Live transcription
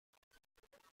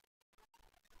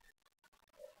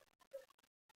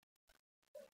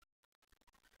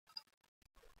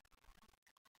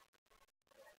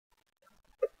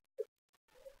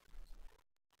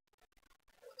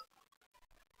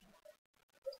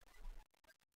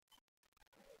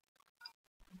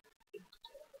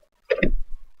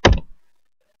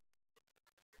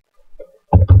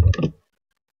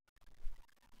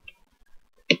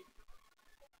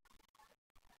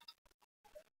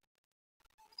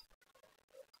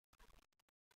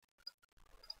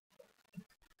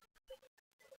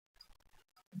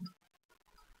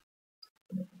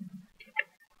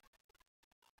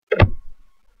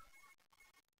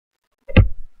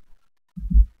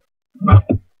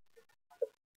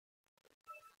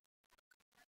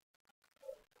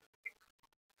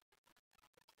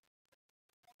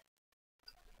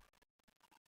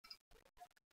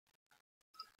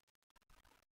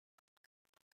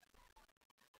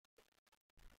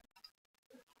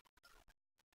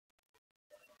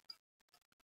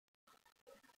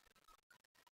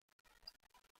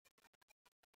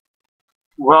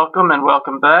Welcome and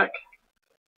welcome back.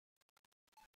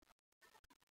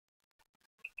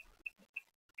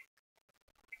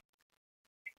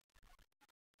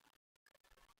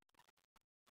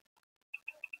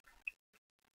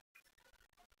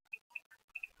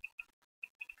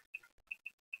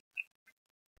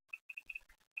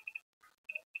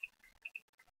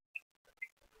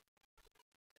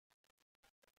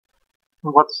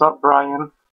 What's up,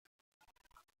 Brian?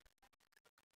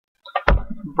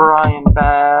 Brian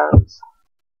Baz.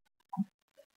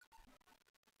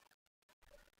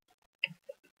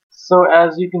 So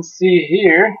as you can see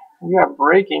here, we are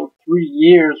breaking 3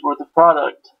 years worth of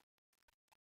product.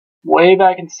 Way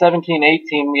back in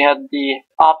 17-18, we had the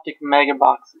Optic Mega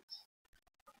Boxes.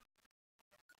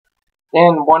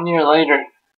 Then 1 year later,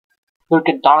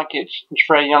 Luka Doncic and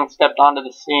Trae Young stepped onto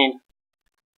the scene.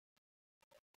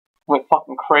 Went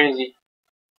fucking crazy.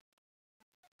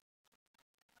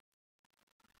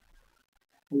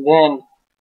 And then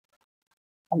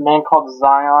a man called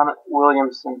Zion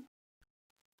Williamson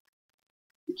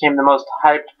became the most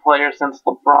hyped player since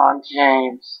LeBron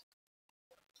James.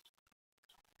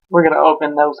 We're going to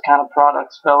open those kind of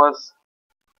products, fellas.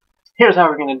 Here's how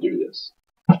we're going to do this.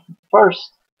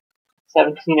 First,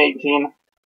 17-18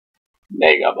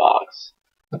 Mega Box,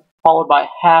 followed by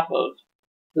half of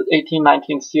the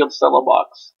 18-19 Sealed Cello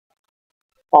Box,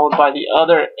 followed by the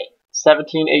other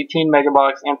 17-18 Mega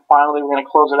Box, and finally we're going to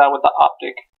close it out with the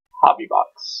Optic Hobby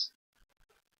Box.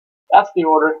 That's the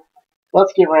order.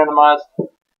 Let's get randomized.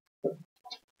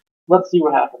 Let's see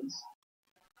what happens.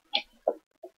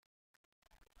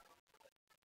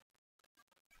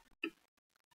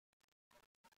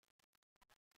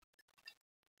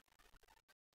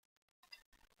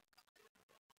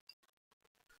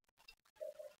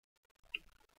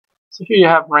 So here you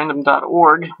have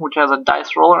random.org, which has a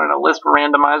dice roller and a list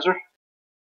randomizer.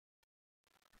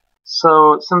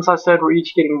 So since I said we're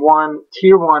each getting one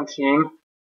tier 1 team,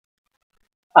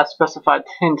 I specified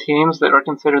 10 teams that are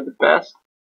considered the best.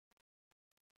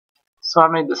 So I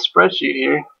made this spreadsheet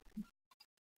here.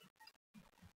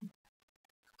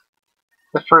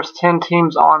 The first 10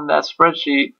 teams on that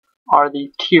spreadsheet are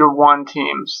the tier 1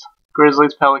 teams.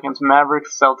 Grizzlies, Pelicans,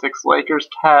 Mavericks, Celtics, Lakers,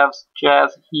 Cavs,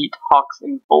 Jazz, Heat, Hawks,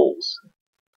 and Bulls.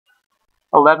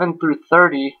 11 through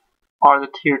 30 are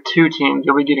the tier 2 teams.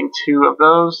 You'll be getting 2 of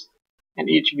those, and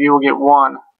each of you will get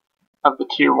 1 of the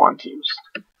tier 1 teams.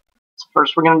 So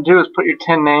first we're going to do is put your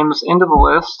 10 names into the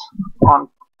list on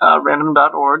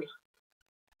random.org.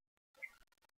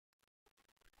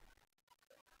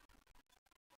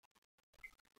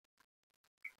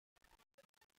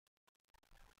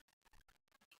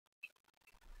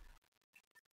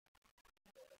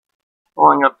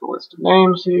 Pulling up the list of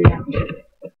names here.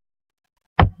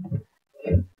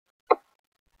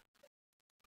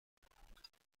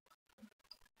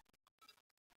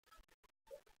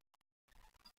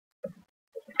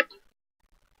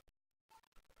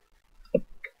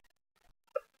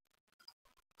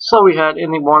 So we had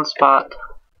in the 1 spot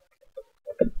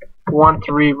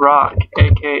 1-3 Rock,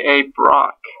 aka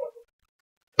Brock.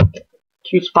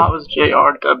 2 spot was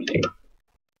JRW.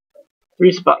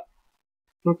 3 spot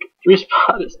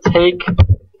is Take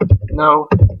No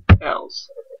L's.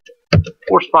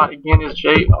 4 spot again is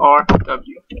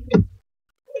JRW.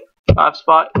 5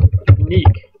 spot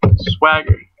Unique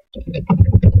Swagger.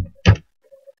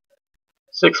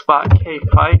 6 spot K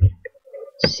Pike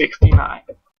 69.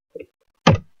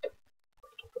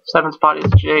 7 spot is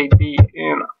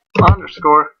JBN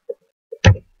underscore,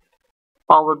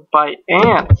 followed by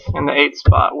Ant in the 8th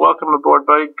spot. Welcome aboard,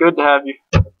 buddy. Good to have you.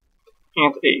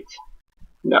 Ant 8.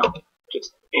 No,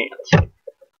 just Ant.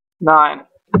 9.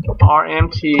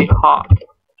 RMT Hawk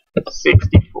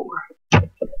 64.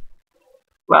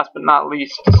 Last but not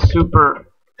least, Super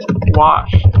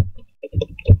Wash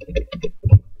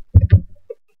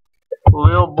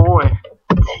Lil Boy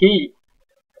T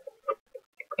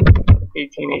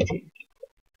 1818.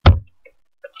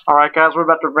 Alright guys, we're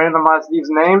about to randomize these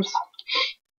names.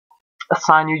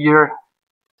 Assign you your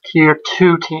tier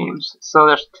 2 teams. So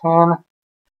there's 10.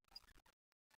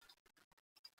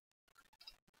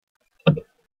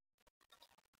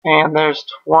 And there's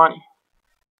 20.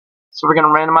 So we're going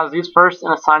to randomize these first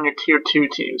and assign your tier 2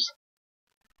 teams.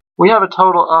 We have a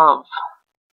total of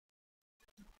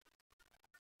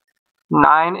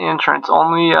 9 entrants.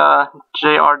 Only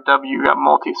JRW got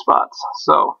multi-spots.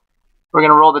 So we're going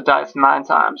to roll the dice 9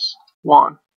 times.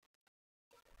 1.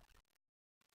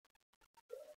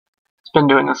 It's been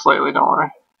doing this lately, don't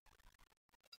worry.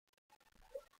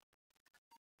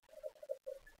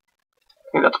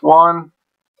 Okay, that's 1,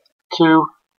 2,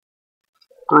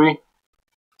 3,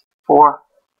 4,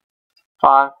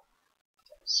 5,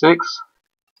 6,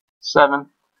 7,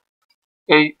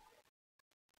 8,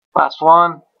 last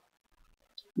one,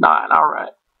 9. Alright.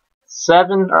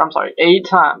 8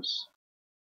 times.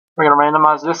 We're going to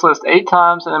randomize this list 8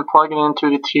 times and then plug it into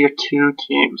the tier 2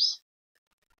 teams.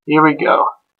 Here we go.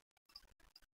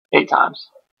 8 times.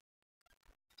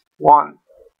 1,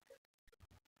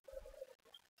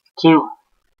 2,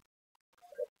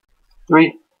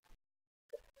 3,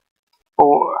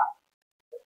 4,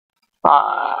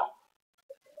 5,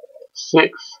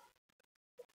 6,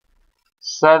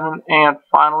 7, and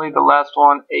finally the last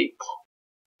one, 8.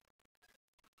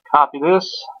 Copy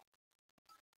this.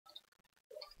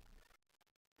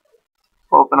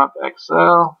 Open up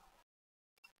Excel.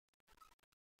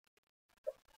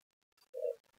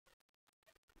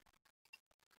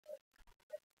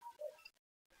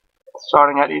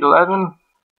 Starting at 11,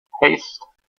 paste.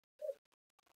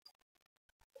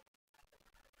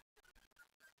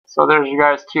 So there's you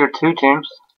guys' tier 2 teams.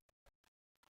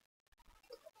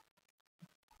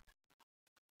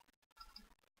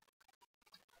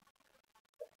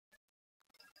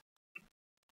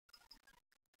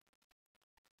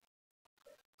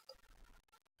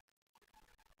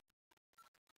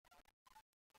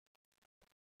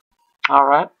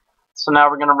 Alright, so now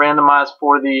we're going to randomize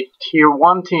for the tier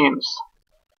 1 teams.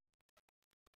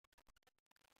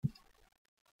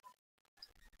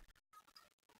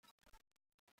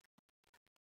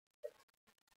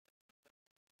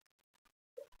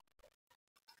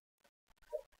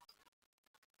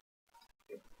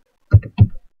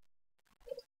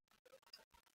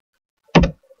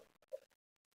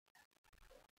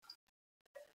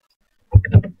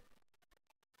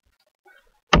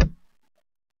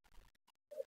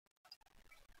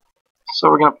 So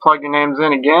we're going to plug your names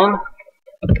in again.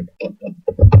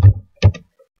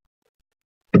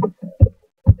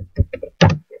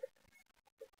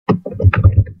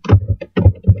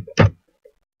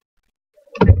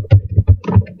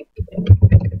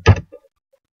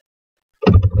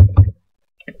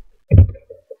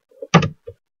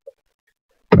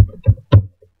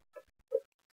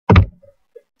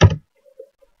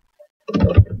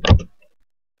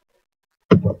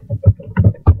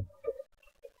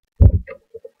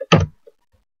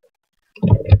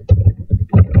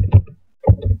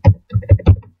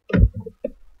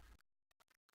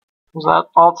 Was that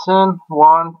all 10?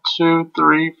 1, 2,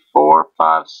 3, 4,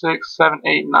 5, 6, 7,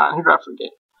 8, 9. Who did I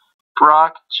forget?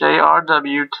 Brock,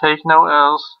 JRW, take no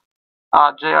L's.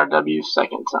 JRW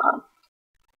second time.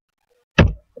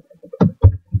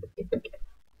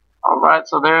 Alright,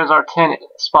 so there's our 10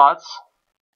 spots.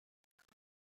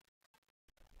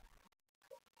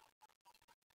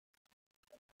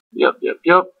 Yep.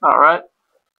 Alright.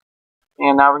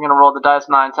 And now we're going to roll the dice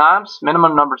 9 times.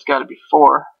 Minimum number's got to be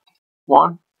 4.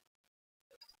 1,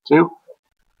 2,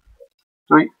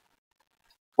 3,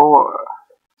 4,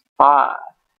 5,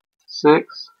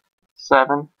 6,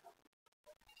 7,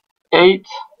 8,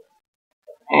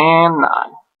 and 9.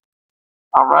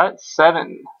 Alright,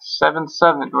 7.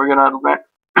 We're going to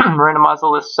randomize the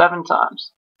list 7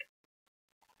 times.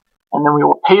 And then we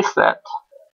will paste that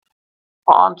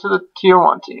onto the tier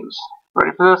 1 teams.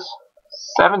 Ready for this?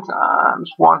 7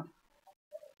 times. 1,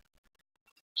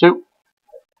 2,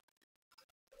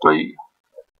 3,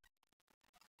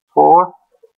 4,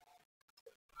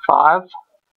 5,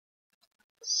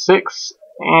 6,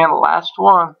 and last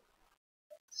one,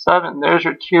 7. There's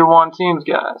your tier 1 teams,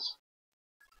 guys.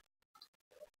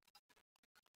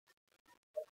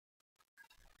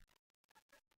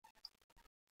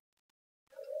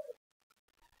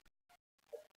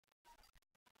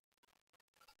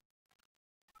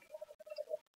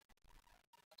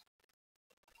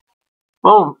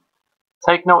 Boom.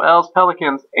 Take no L's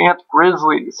Pelicans, Ant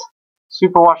Grizzlies,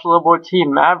 Superwash Little Boy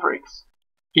Team Mavericks,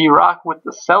 B-Rock with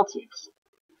the Celtics,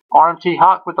 RMT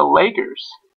Hawk with the Lakers,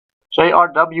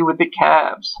 JRW with the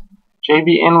Cavs,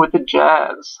 JVN with the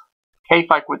Jazz,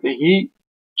 K-Fike with the Heat,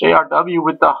 JRW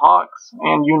with the Hawks,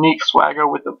 and Unique Swagger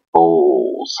with the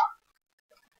Bulls.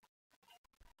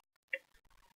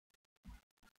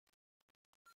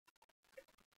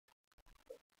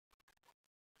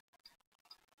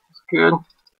 That's good.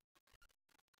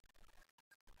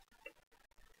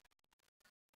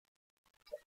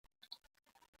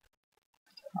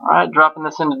 Alright, dropping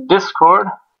this into Discord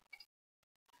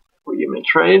where you may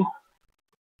trade.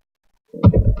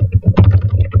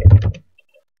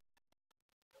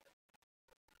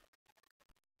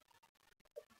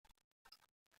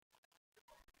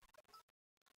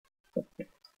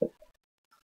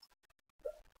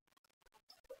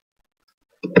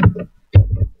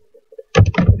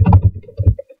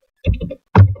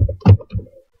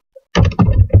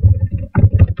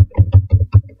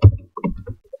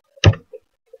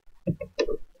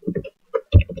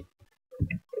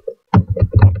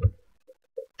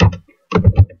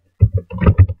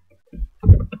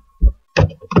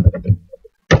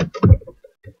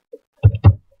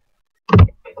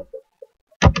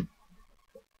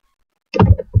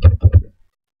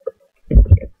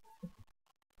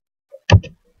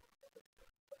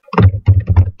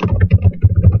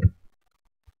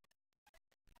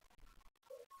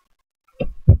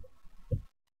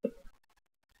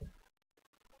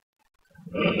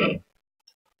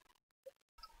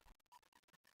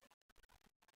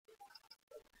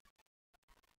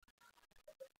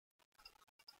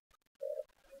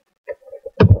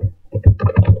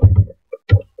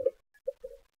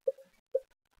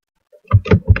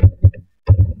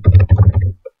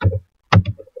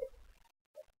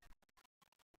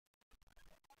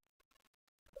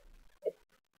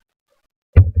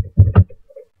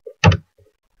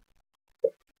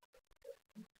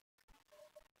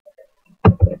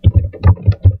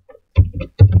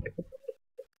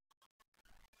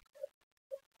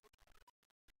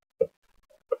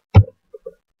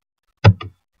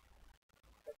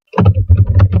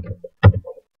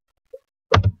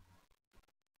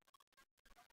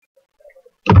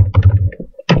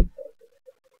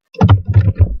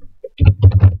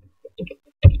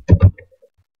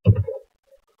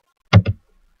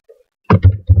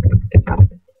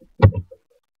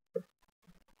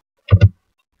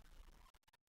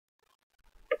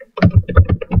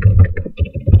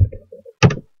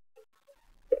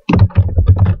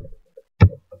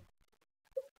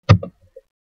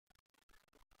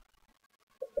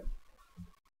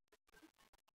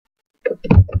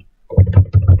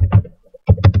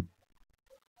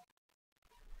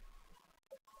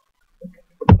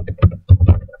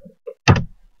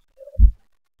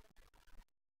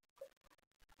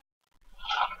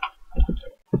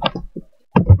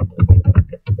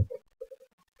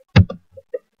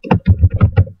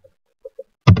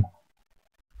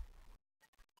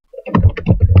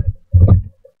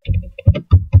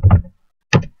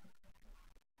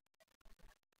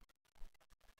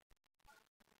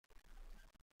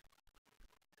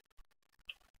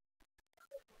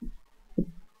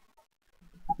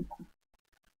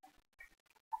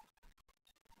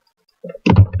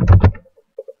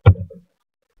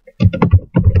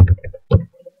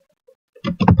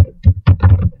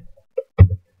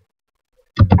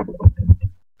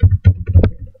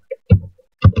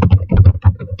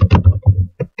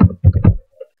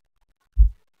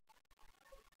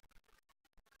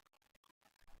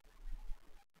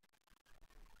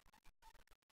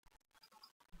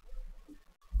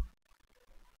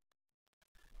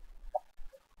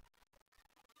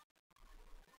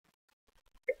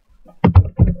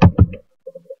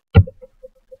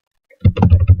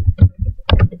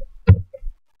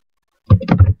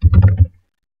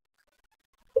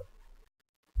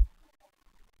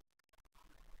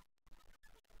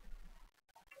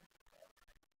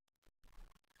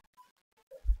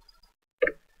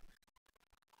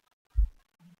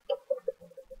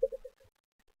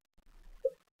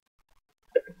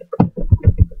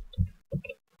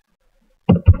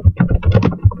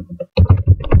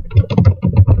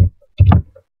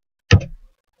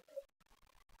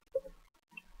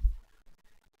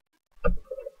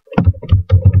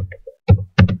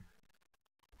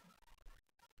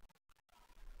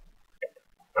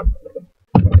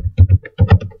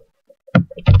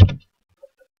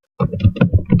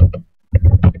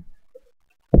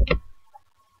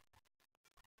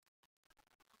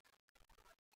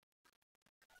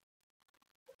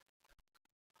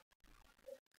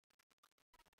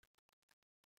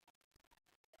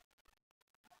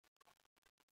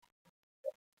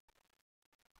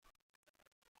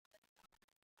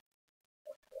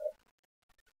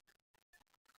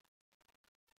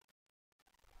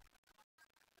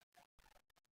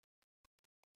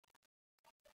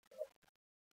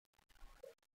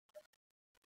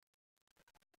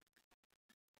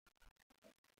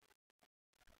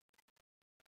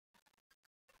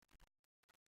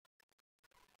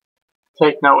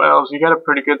 take no L's. You got a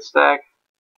pretty good stack.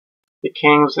 The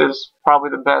Kings is probably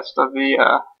the best of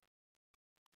the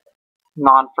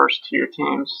non-first tier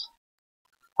teams.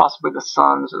 Possibly the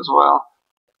Suns as well.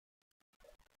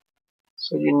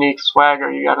 So unique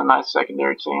swagger, you got a nice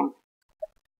secondary team.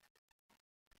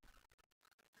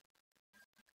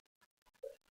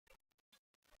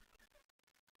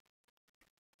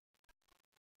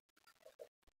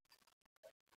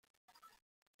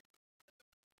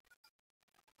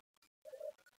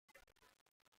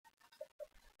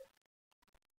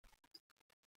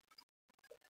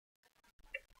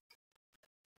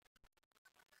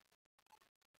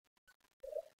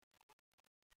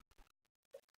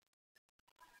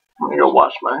 I'm gonna go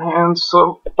wash my hands,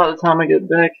 so by the time I get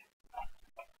back,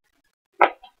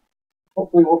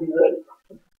 hopefully we'll be ready.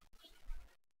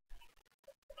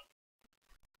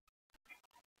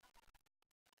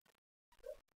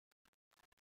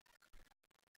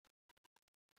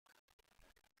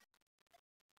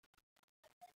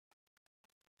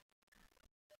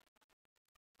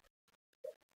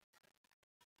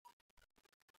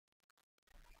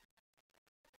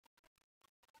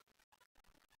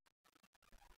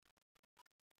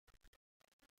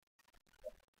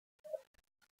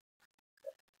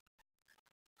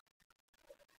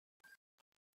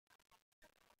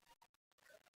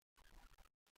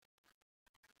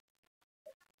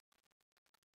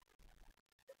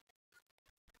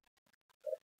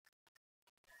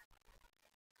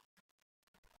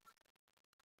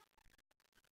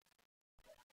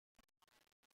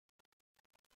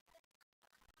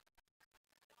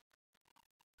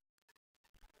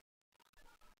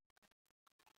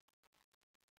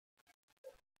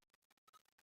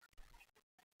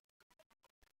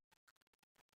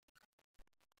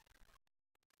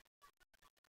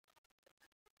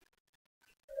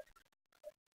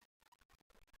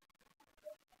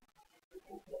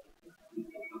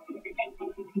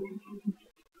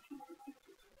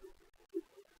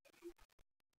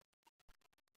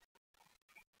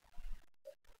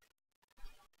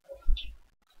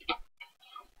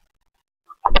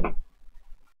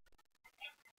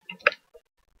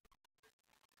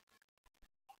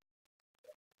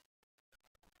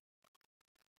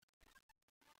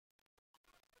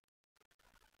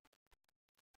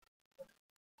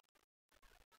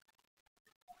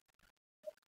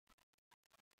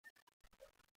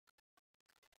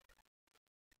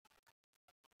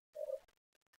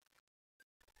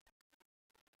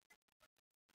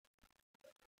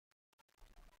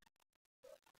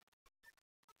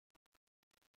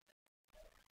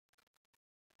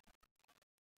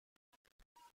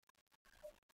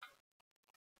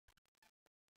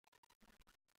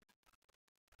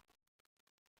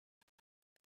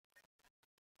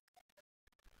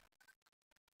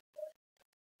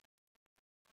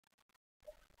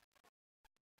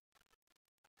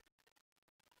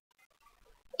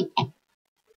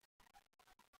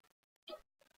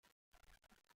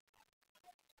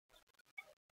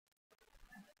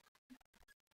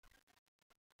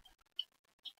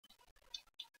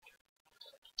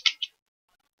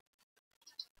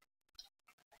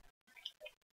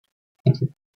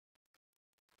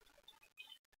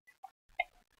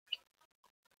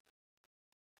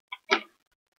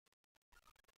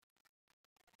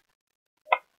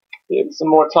 Get some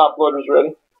more top loaders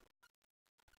ready.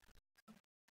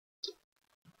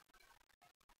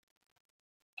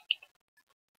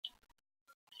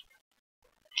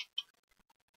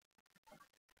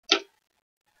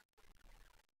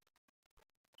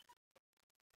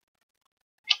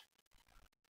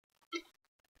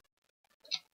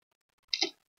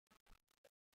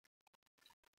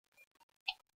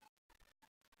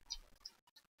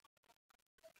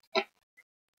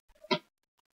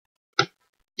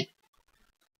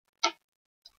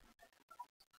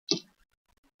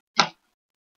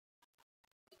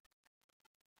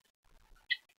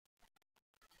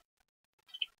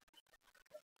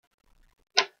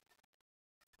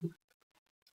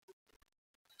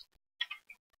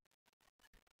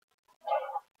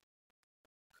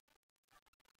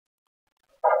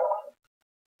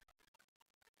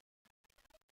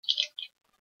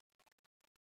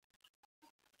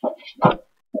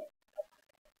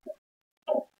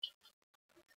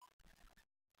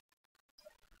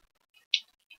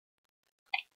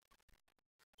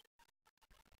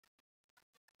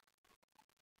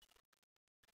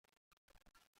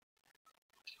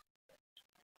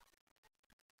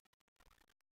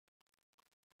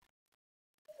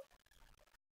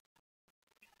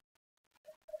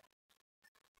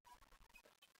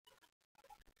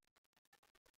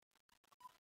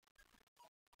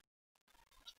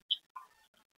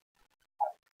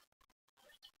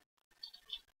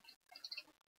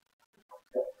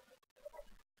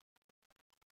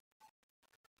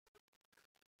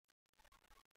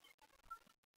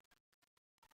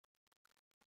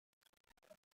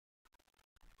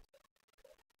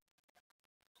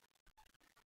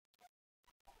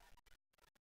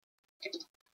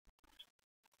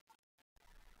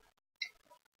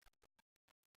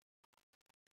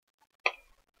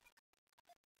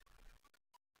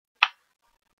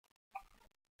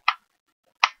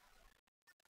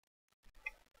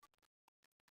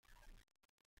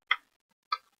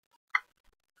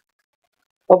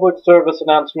 Public service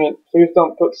announcement. Please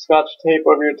don't put scotch tape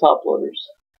over your top loaders.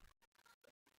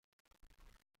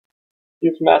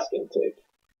 Use masking tape.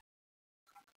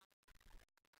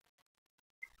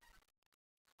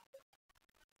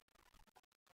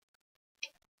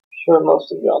 Sure,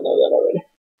 most of y'all know that already.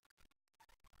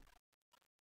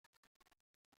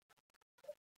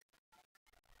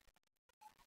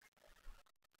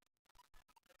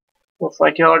 Looks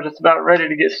like y'all are just about ready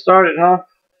to get started, huh?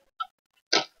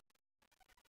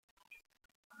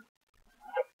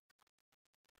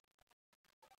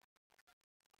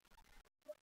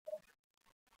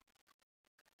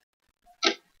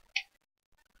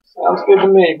 Sounds good to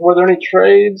me. Were there any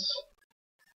trades?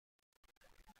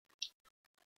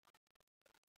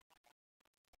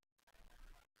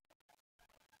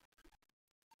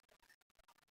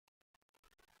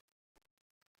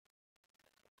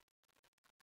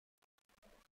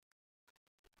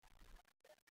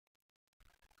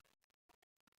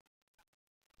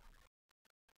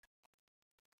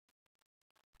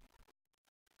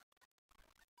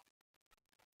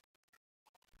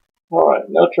 Alright,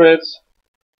 no trades.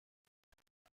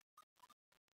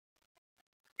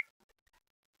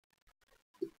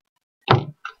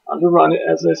 Underrun it,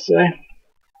 as they say.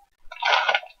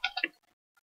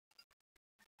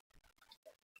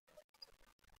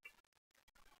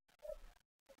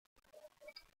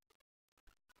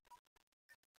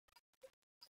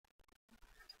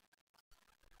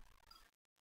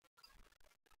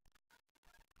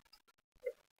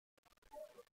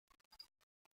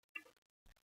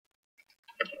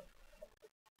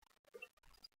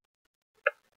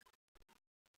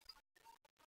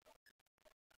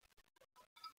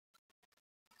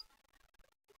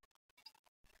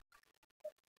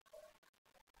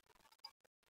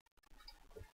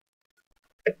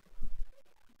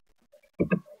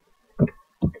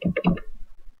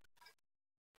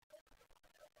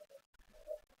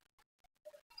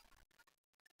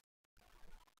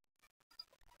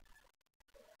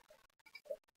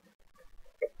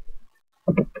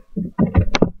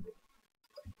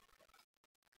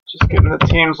 Just getting the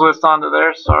teams list onto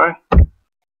there, sorry.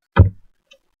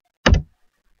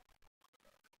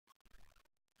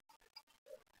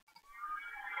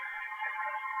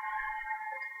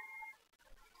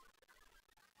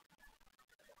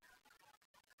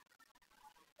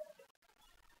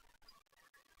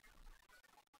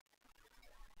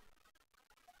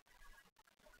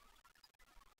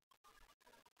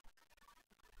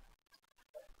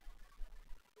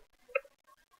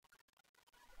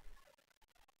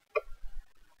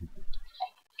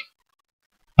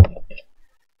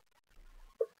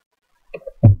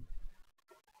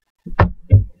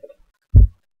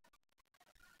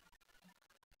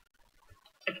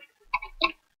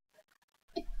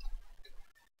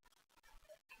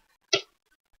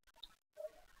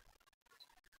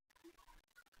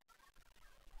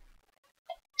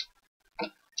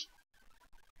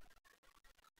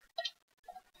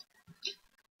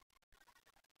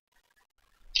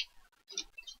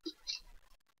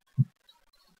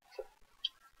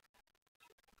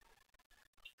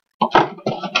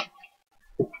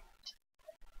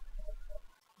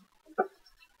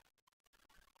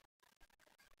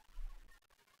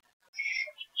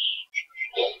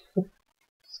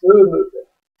 Smooth movement.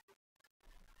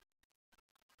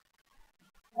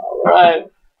 Alright,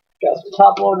 got some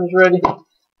top loaders ready. Got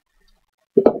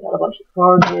a bunch of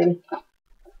cards ready.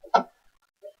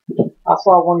 I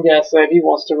saw one guy say he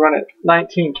wants to run it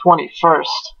 1920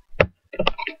 first.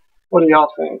 What do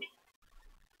y'all think?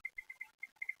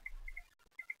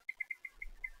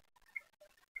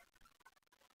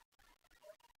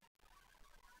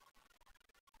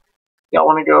 Y'all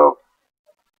want to go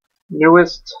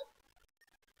newest?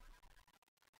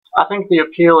 I think the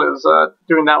appeal is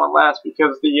doing that one last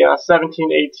because the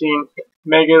 1718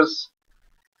 Megas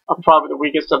are probably the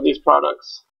weakest of these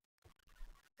products.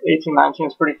 1819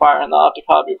 is pretty fire in the Optic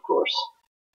Hobby, of course.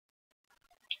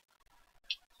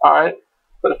 Alright,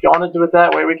 but if you want to do it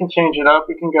that way, we can change it up.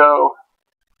 We can go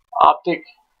Optic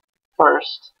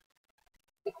first,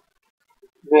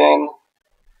 then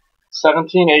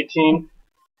 1718,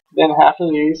 then half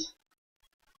of these,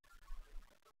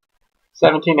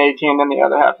 1718, then the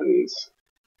other half of these.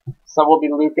 So we'll be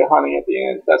Luca Honey at the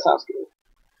end. That sounds good.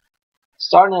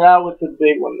 Starting it out with the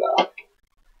big one, though.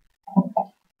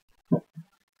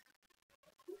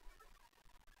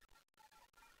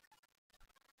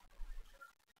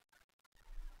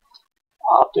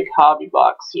 Optic Hobby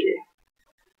box here.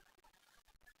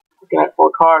 Looking at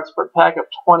 4 cards per pack of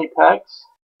 20 packs.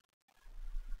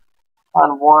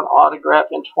 On 1 autograph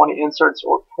and 20 inserts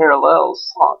or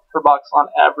parallels per box on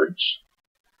average.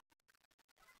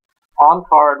 On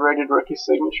card rated rookie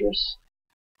signatures.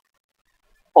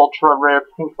 Ultra rare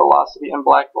pink velocity and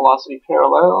black velocity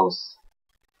parallels.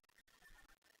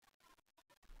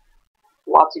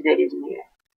 Lots of goodies in here.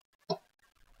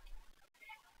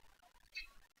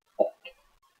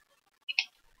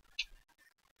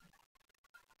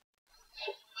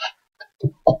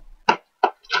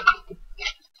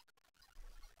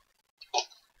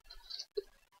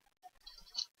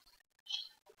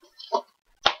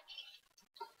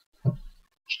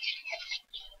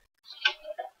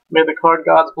 May the card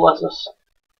gods bless us.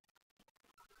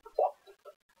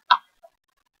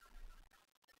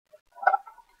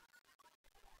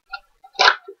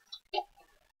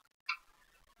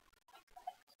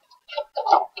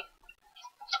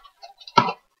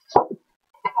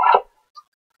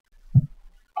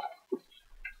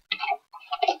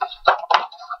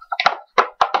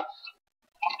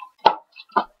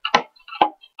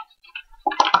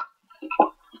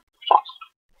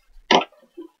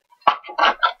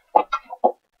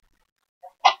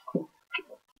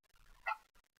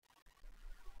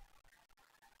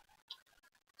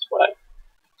 Swag.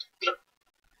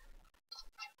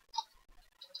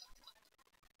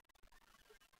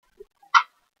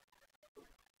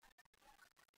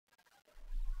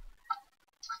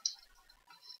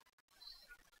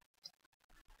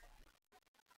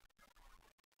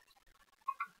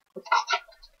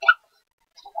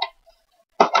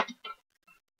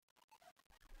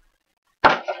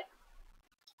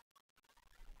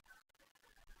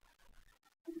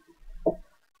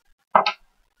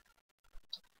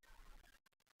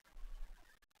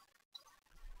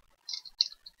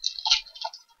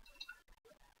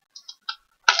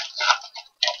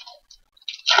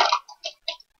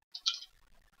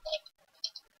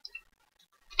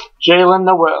 Jalen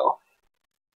Noel.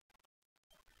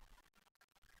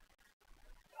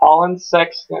 Colin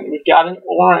Sexton. We got an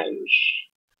orange.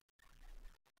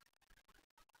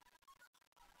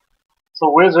 It's a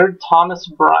Wizard, Thomas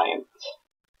Bryant.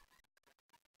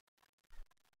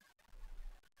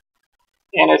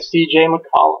 And a CJ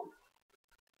McCollum.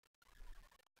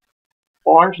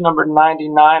 Orange, number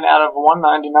 99 out of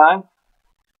 199.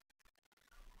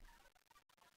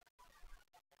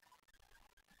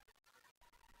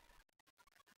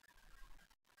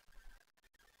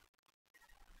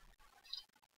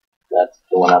 That's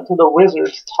going out to the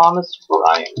Wizards, Thomas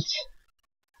Bryant.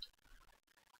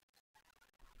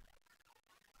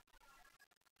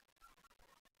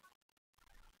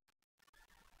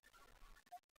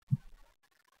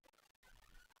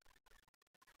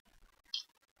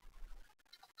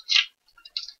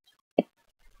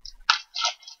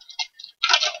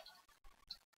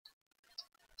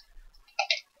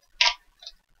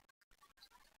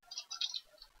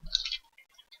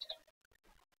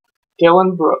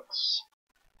 Dylan Brooks.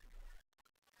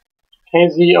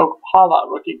 KZ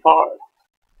Okpala rookie card.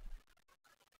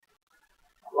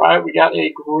 Alright, we got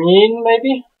a green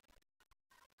maybe?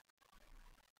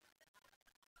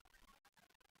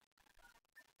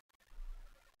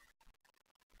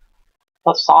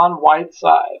 Hassan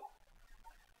Whiteside.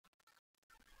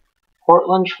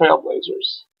 Portland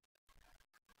Trailblazers.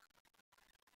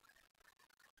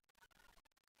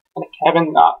 And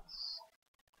Kevin Knox.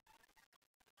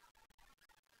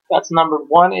 That's number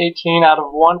 118 out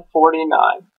of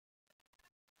 149.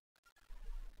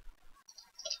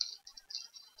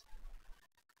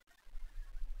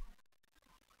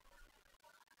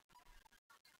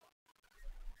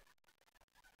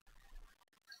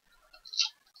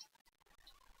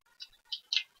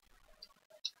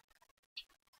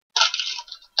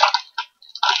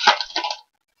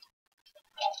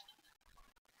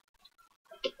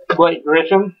 Blake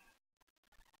Griffin.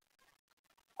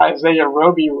 Isaiah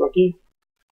Roby rookie.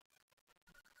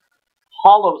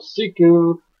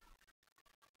 Halusiku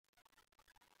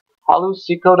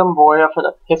Doumbouya for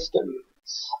the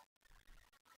Pistons.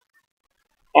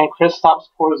 And Kristaps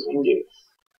Porzingis.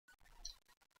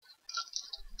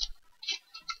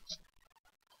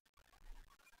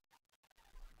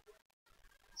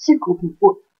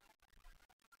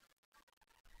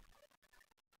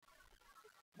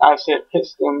 I said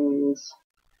Pistons.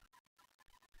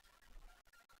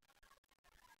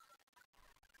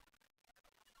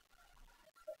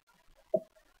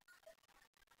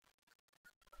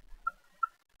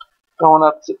 Going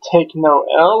up to Take No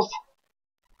L's.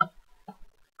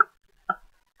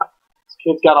 This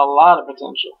kid's got a lot of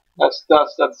potential. That's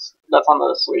on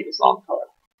the sleeve. It's on the card.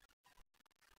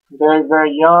 Very,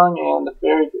 very young and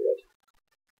very good.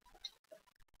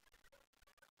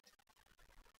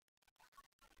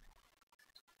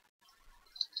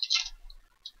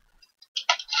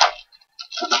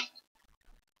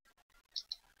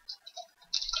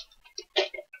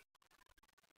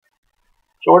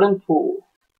 Jordan Poole,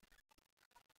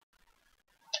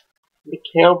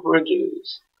 Mikal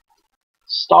Bridges,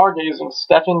 stargazing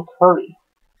Stephen Curry,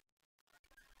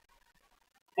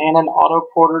 and an Otto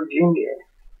Porter Jr.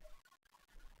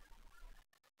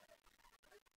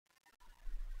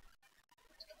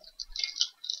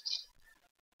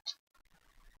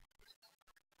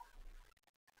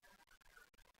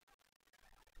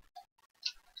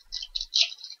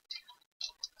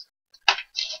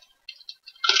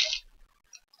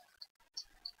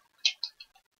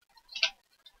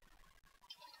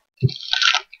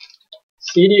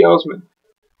 C.D. Osman,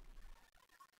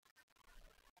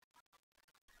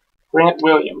 Grant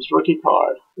Williams, rookie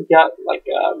card. We got like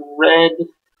a red,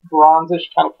 bronzish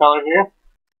kind of color here.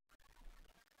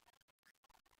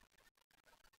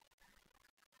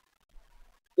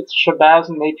 It's Shabazz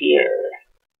Napier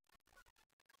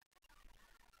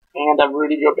and a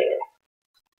Rudy Gobert.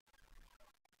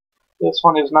 This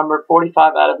one is number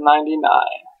 45 out of 99.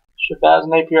 Shabazz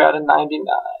Napier out of 99.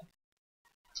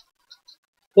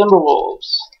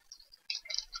 Timberwolves.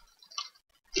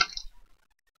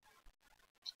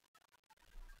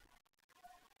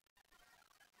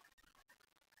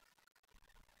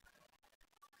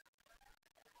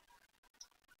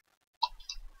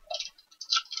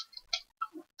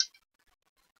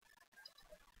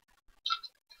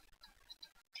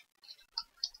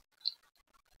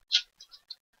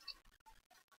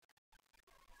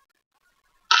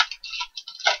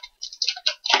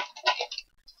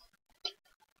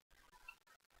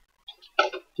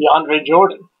 DeAndre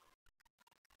Jordan,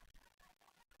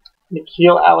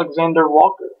 Nickeil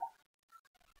Alexander-Walker,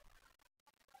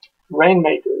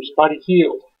 Rainmakers, Buddy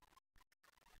Hield,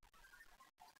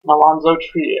 Alonzo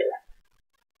Trier.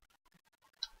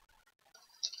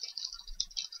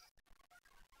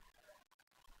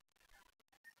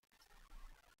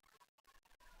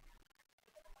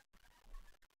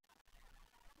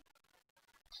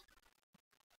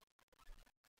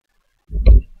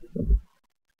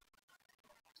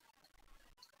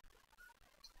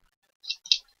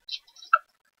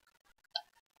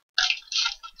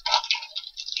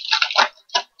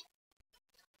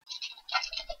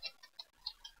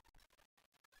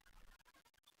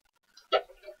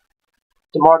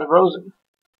 DeMar DeRozan,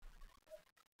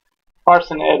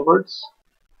 Carson Edwards.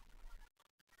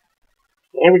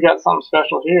 Hey, we got something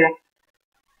special here.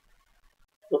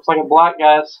 Looks like a black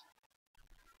guy's.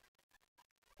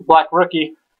 Black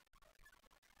rookie.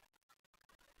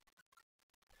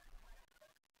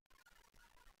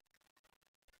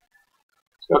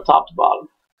 Let's go top to bottom.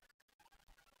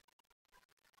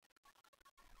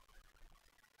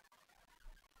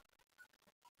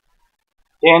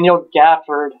 Daniel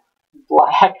Gafford,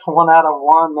 black, 1 out of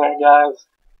 1 there, guys.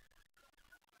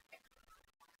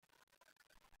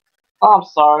 I'm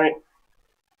sorry.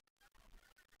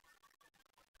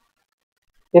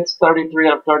 It's 33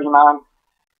 out of 39.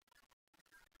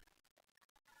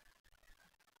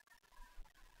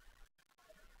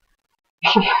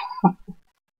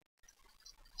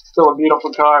 Still a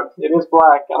beautiful card. It is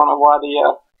black. I don't know why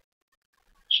the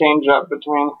change up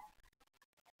between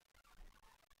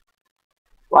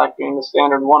black being the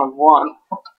standard 1 of 1.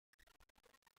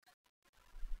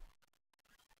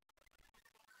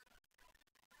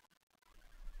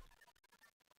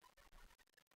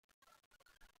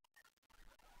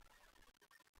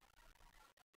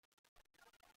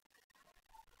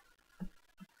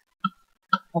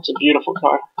 That's a beautiful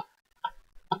card.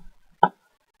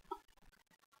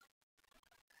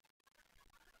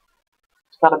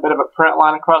 It's got a bit of a print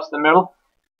line across the middle.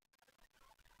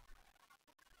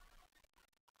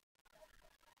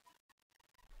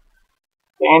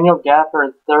 Daniel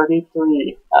Gafford,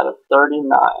 33 out of 39.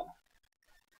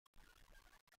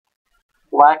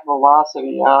 Black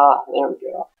Velocity, there we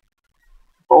go.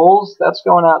 Bulls, that's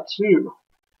going out too.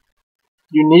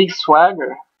 Unique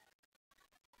Swagger.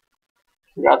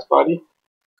 Congrats, buddy.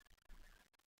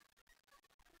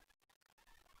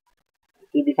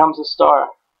 He becomes a star.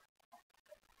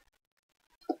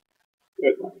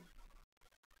 Good one.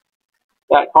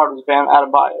 That card was Bam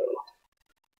Adebayo.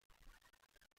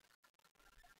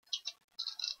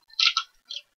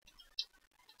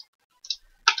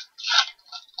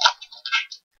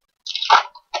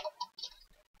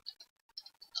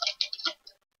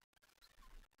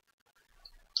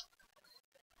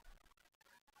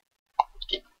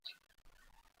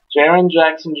 Jaren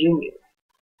Jackson Jr.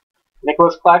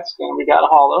 Nicholas Claxton, we got a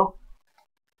holo.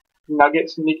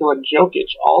 Nuggets Nikola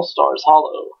Jokic, All-Stars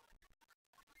holo.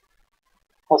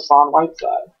 Hassan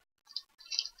Whiteside.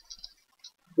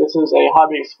 This is a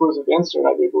hobby exclusive insert,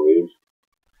 I do believe.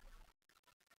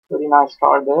 Pretty nice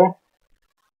card there.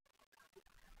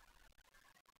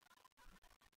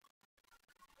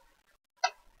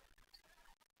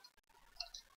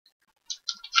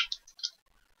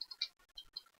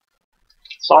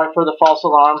 Sorry for the false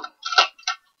alarm.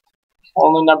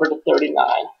 Only numbered to 39.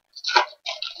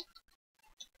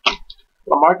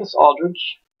 LaMarcus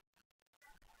Aldridge.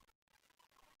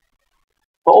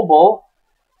 Bobo.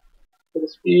 Could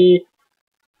this be...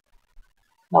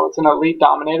 No, it's an Elite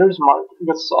Dominators. Marc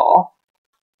Gasol.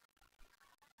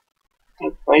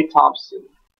 And Klay Thompson.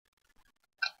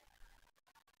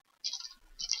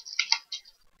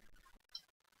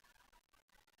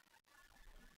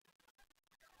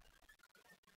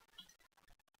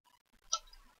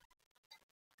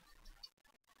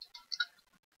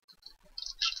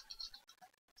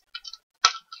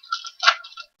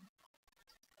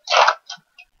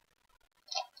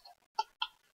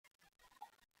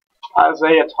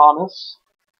 Isaiah Thomas.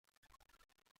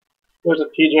 There's a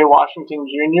PJ Washington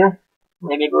Jr.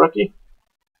 rated rookie.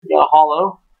 We got a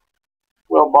holo.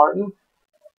 Will Barton.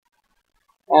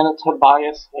 And a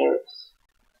Tobias Harris.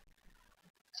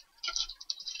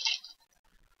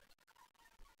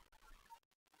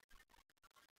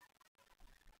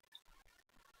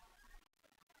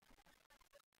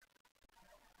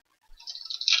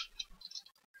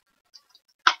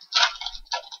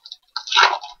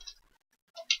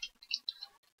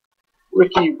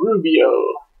 Ricky Rubio.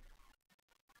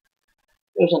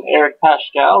 There's an Eric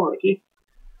Pascal rookie.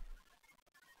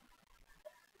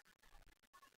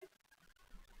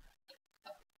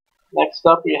 Next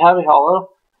up we have a holo.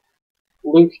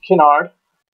 Luke Kennard.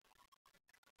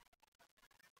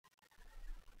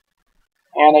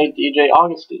 And a DJ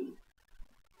Augustine.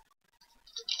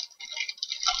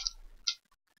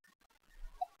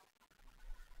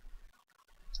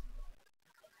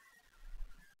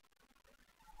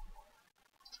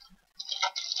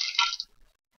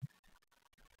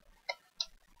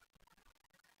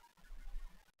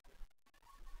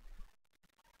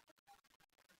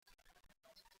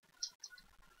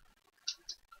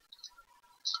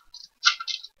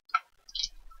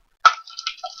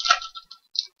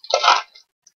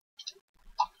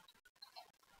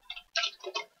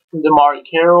 Damari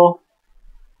Carroll,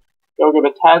 Goga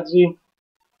Bitadze,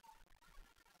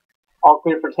 all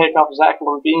clear for takeoff Zach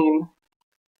LaVine,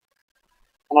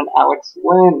 and an Alex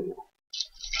Lynn.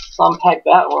 Some pack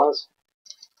that was.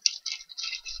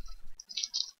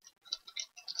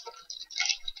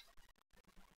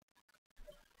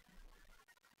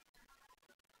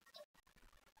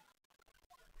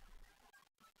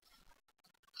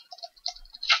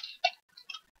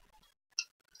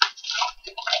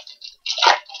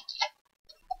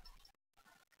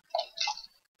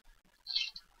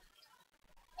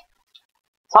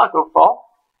 Taco Fall.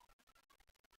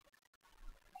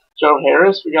 Joe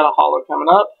Harris, we got a holo coming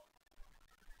up.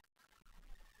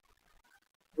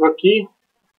 Rookie.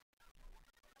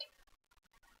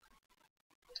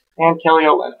 And Kelly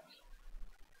Olynyk.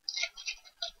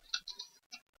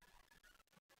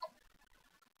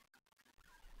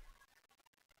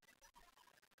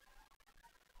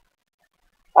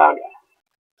 Okay.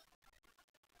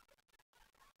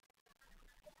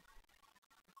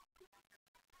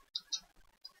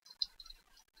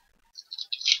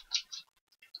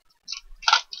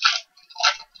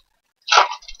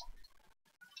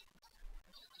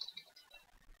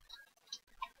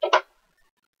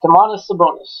 Domantas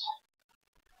Sabonis.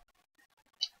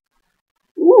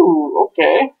 Ooh,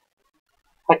 okay.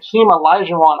 Hakeem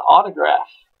Olajuwon autograph.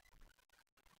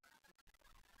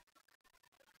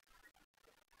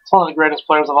 It's one of the greatest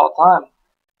players of all time.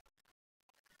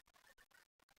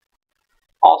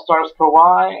 All-Stars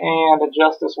Kawhi and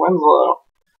Justice Winslow.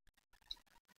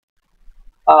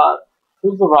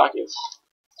 Who's the Rockets?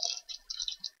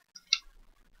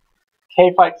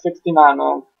 K-Fight 69,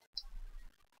 man.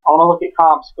 I want to look at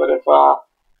comps, but if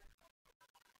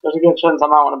there's a good chance I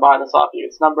might want to buy this off you.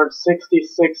 It's numbered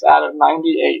 66 out of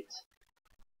 98.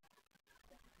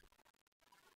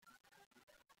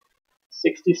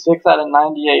 66 out of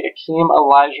 98. Hakeem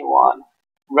Olajuwon.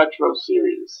 Retro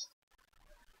Series.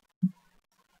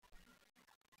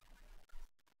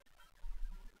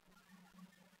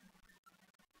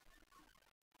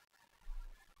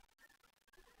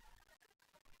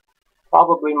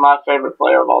 Probably my favorite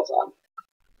player of all time.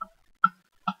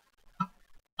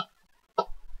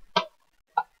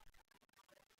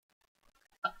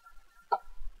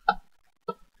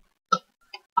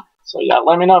 So yeah,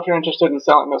 let me know if you're interested in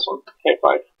selling this one.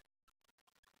 K5.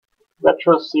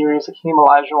 Retro Series Hakeem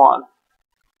Olajuwon.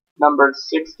 Numbered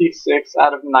 66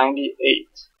 out of 98.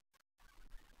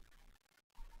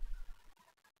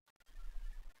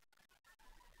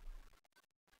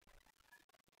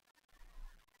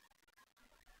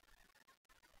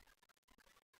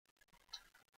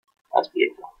 That's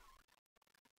beautiful.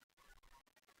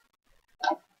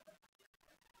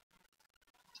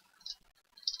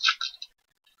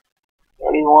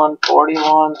 51,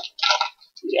 41.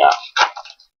 Yeah.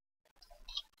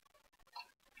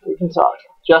 We can talk.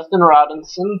 Justin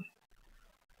Robinson.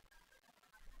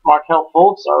 Markel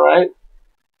Fultz, alright.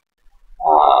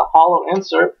 Hollow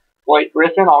insert. Blake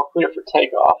Griffin, all clear for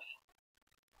takeoff.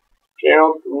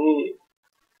 Gerald Green.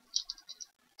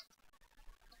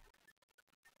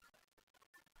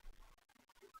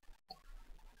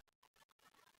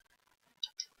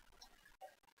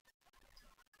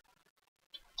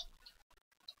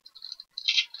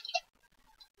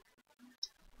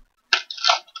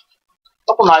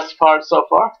 Couple nice cards so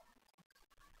far.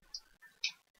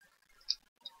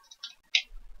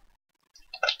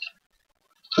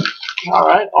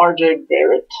 Alright, RJ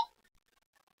Barrett.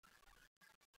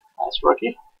 Nice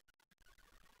rookie.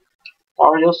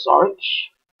 Dario Saric.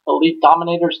 Elite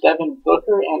Dominators Devin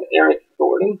Booker and Eric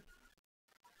Gordon.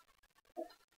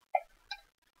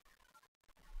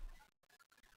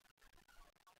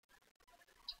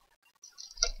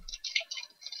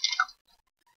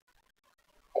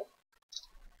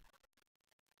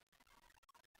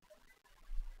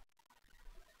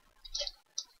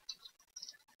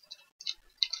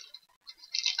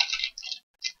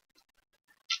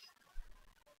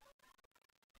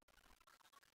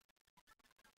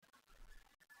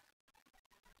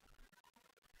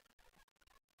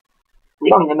 We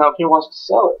don't even know if he wants to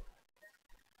sell it.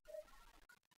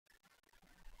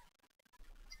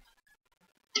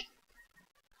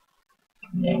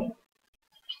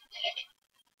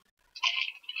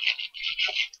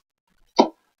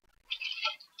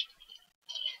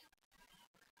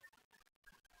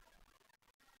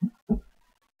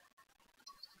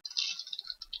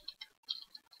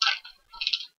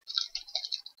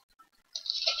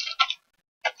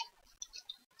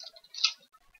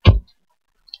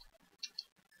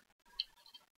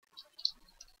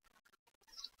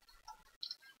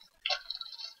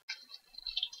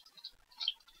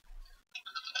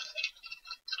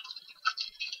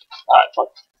 Alright, fuck.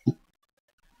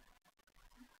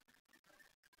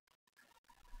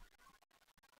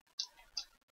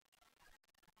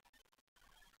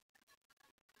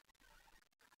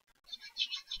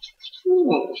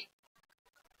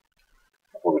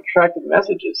 Couple of attractive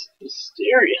messages.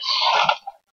 Mysterious.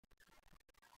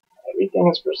 Everything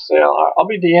is for sale. Alright, I'll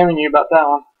be DMing you about that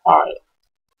one. Alright.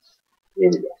 Here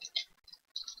we go.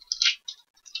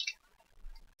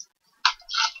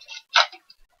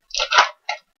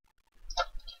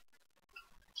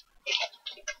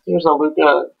 Here's a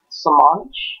Luka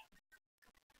Samanic.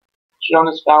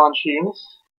 Jonas Valanciunas.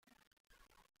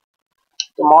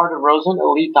 DeMar DeRozan,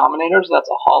 Elite Dominators. That's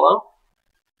a hollow.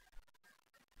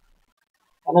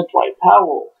 And a Dwight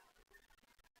Powell.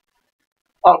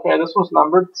 Okay, this one's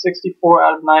numbered 64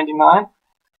 out of 99.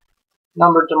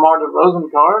 Numbered DeMar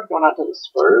DeRozan card going out to the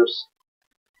Spurs.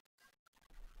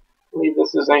 I believe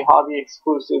this is a hobby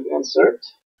exclusive insert.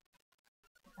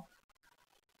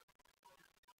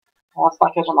 Let's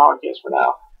not catch on the hard case for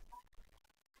now.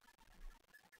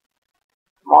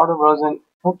 DeMar DeRozan,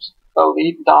 oops,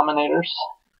 Elite Dominators.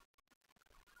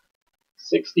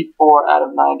 64 out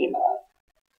of 99.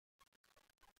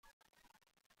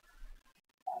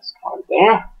 Nice card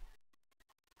there.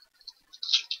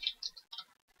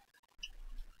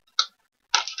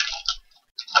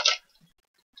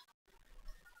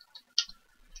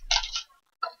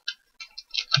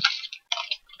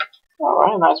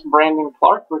 Alright, nice Brandon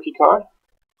Clark rookie card.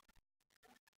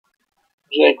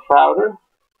 Jay Crowder,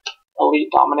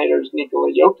 Elite Dominators Nikola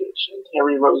Jokic, and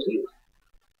Terry Rozier.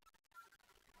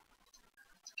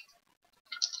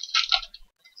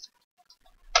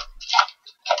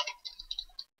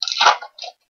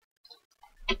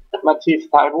 Matisse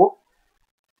Thybulle,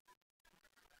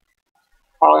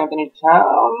 Karl-Anthony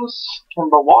Towns,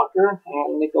 Kemba Walker,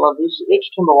 and Nikola Vucevic.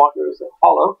 Kemba Walker is a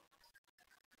hollow.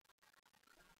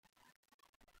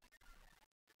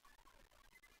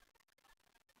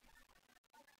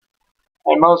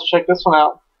 Hey Mose, check this one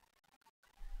out.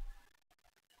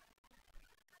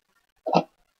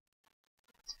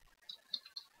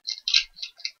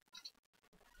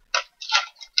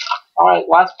 Alright,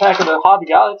 last pack of the Hobby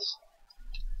Guys.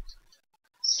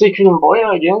 Sekou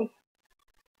Mboya again.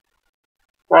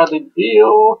 Bradley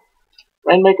Beal.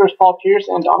 Rainmakers Paul Pierce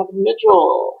and Donovan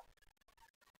Mitchell.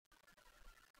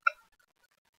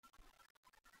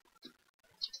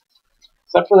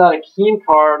 Except for that Akeem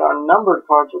card, our numbered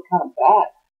cards were kind of bad.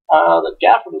 The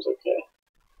Gafford was okay.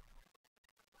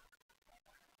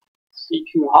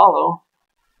 Sekou Hollow.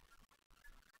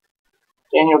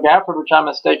 Daniel Gafford, which I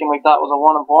mistakenly thought was a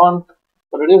 1 of 1,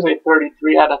 but it is a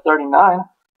 33 out of 39.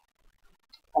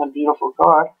 And a beautiful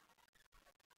card.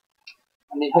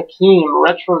 And the Hakeem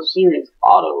Retro Series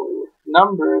Auto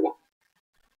numbered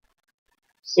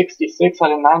 66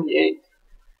 out of 98.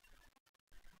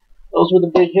 Those were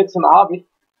the big hits in the hobby.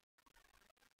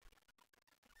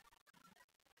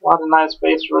 A lot of nice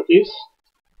base rookies.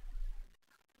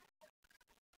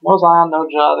 No Zion, no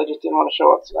Ja. They just didn't want to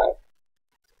show up tonight.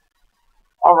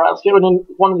 Alright, let's get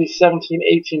one of these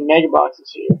 17-18 mega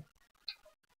boxes here.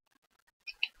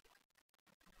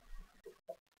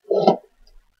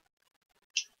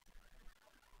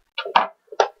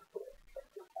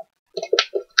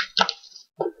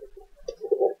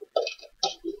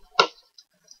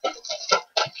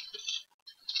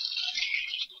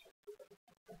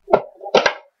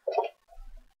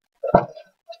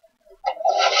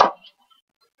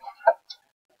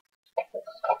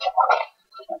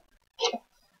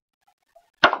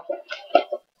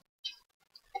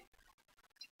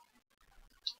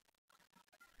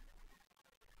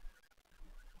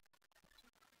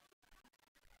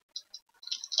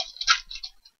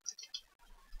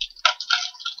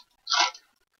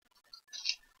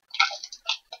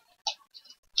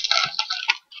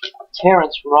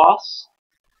 Terrence Ross,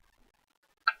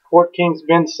 Court Kings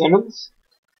Ben Simmons,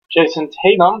 Jason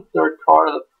Tatum, third card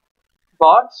of the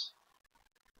box,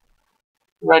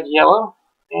 red yellow,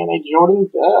 and a Jordan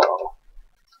Bell.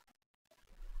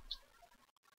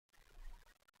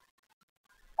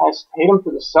 Nice Tatum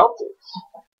for the Celtics.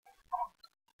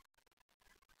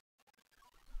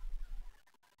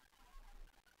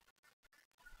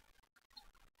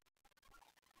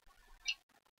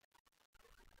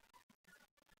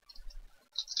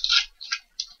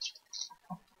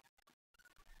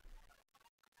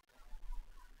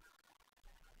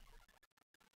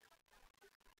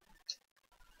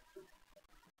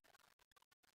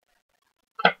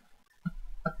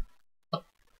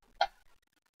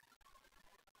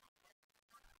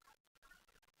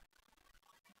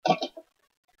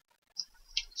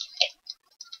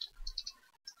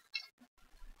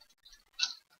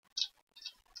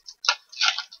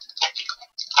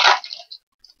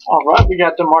 Alright, we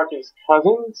got DeMarcus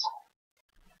Cousins,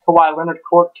 Kawhi Leonard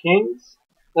Court Kings.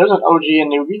 There's an OG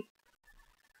Anunoby,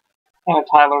 and a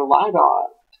Tyler Lydon.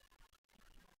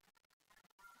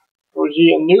 OG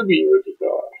Anunoby rookie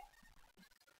card.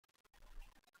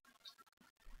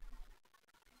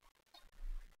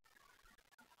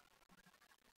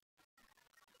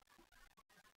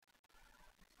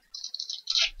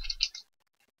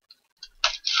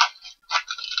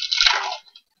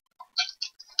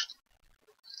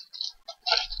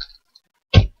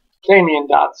 Damian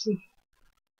Dotson,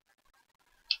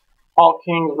 All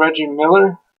Kings Reggie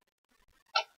Miller,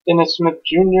 Dennis Smith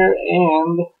Jr.,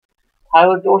 and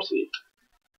Tyler Dorsey.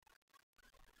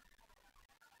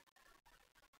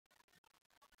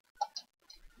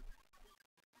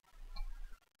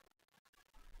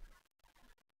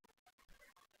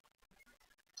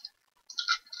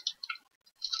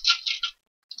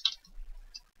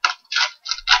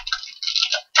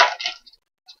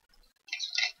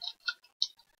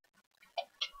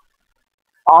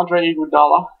 Andre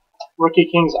Iguodala, Rookie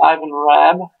Kings Ivan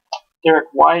Rabb, Derek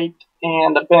White,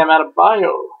 and Bam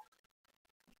Adebayo.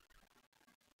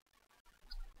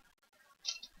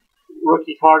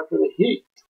 Rookie card for the Heat.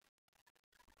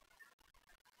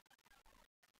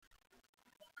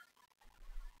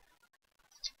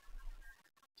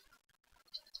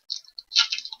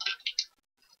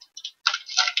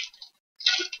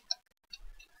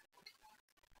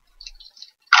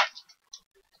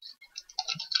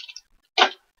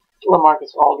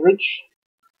 LaMarcus Aldridge,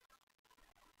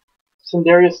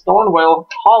 Sindarius Thornwell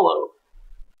Hollow,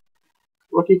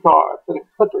 rookie card for the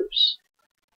Clippers.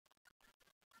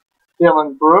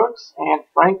 Dylan Brooks and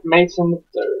Frank Mason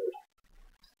III.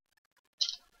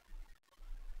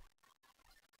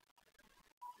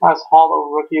 Nice hollow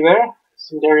rookie there.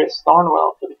 Sindarius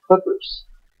Thornwell for the Clippers.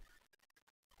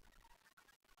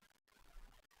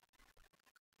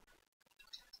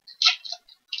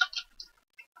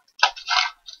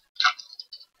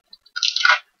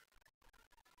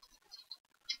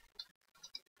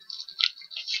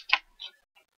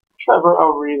 Trevor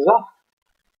Ariza,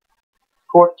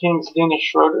 Court Kings Dennis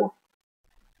Schroeder,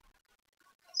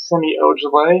 Semi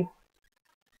Ojeleye,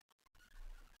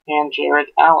 and Jarrett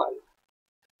Allen.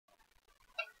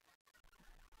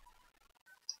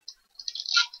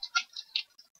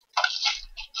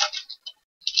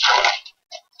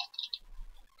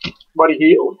 Buddy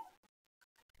Hield,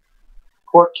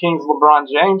 Court Kings LeBron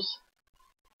James,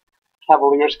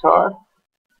 Cavaliers card,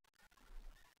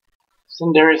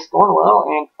 Sindarius Thornwell,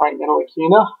 and Frank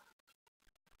Ntilikina.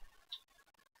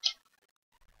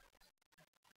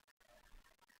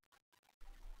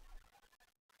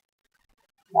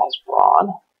 Nice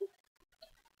Braun.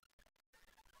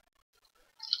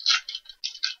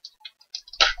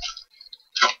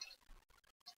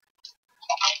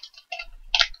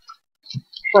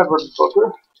 Trevor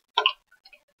Booker.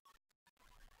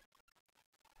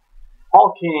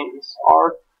 Paul Kings,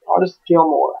 Artist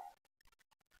Gilmore.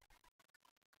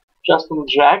 Justin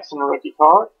Jackson, rookie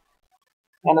card.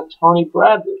 And a Tony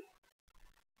Bradley.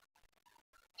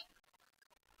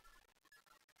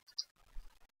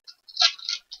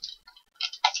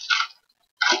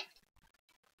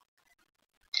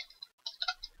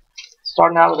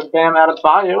 Starting out with a Bam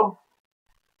Adebayo.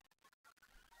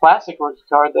 Classic rookie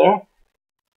card there.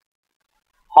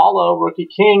 Hollow, Rookie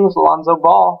Kings, Lonzo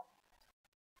Ball.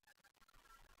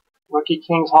 Rookie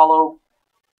Kings Hollow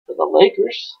for the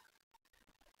Lakers.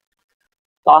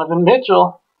 Donovan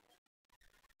Mitchell.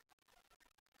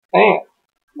 And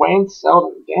Wayne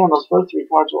Selden. Damn, those first three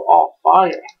cards were all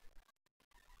fire.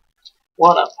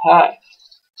 What a pack.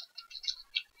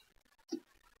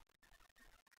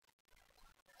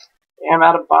 Bam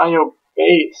Adebayo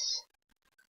base.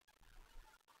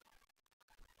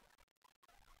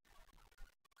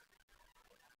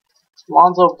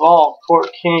 Lonzo Ball, Court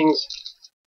Kings,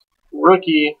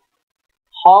 rookie,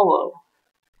 hollow.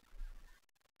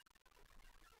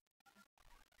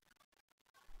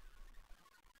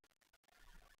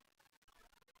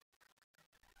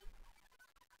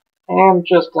 And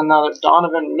just another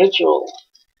Donovan Mitchell.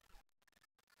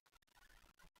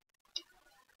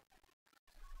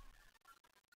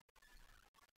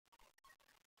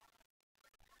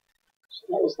 So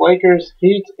that was Lakers,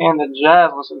 Heat, and the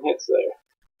Jazz with some hits there.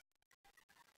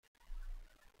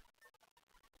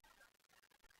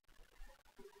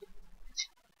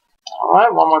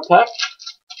 Alright, one more pack.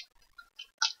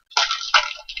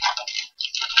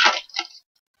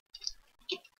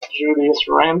 Julius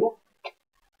Randle.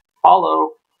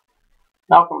 Hollow.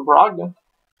 Malcolm Brogdon.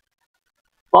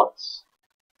 Bucks.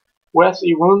 Wes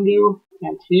Iwundu.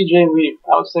 And TJ Leaf.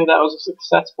 I would say that was a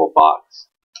successful box.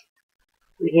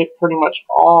 We hit pretty much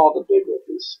all the big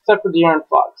rookies. Except for De'Aaron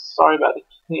Fox. Sorry about the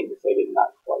Kings. They did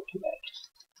not quite connect.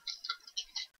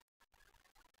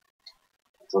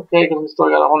 It's okay because we still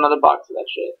got a whole nother box of that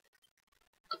shit.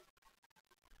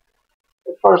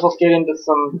 But first, let's get into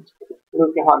some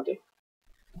Luka hunting.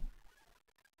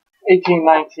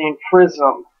 1819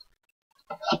 Prism.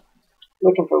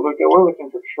 Looking for Luka. We're looking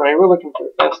for Trey. We're looking for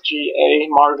SGA,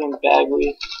 Marvin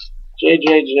Bagley,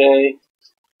 JJJ,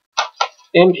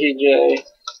 MPJ.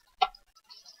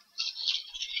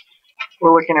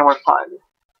 We're looking and we're finding.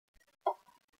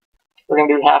 We're going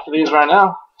to do half of these right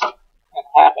now, and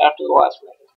half after the last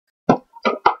one.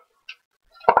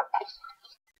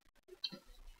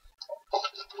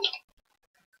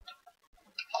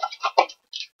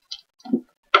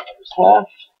 There's half.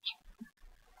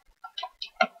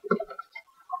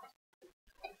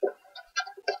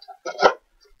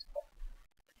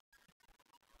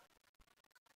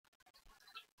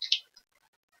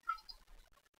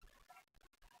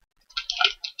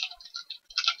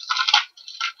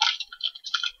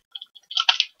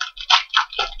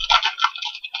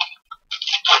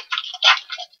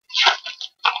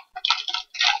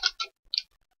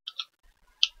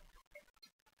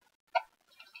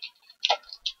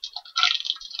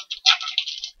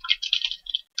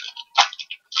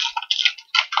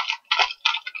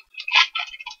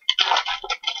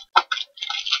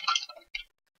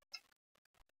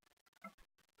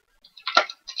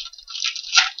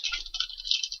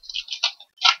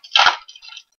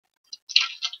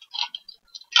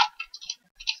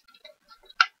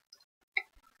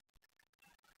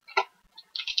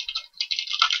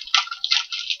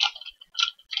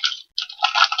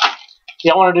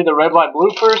 Y'all want to do the red, white,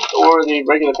 blue first, or the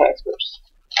regular packs first?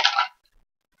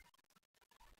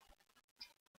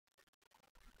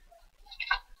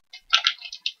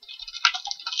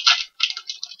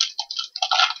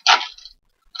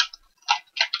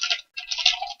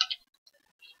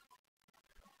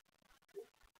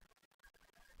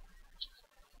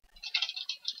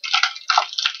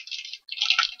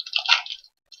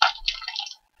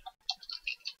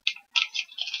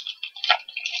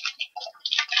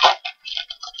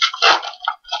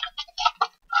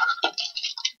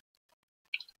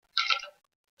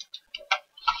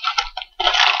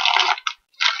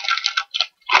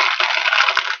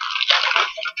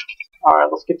 Alright,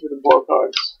 let's get through the board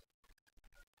cards.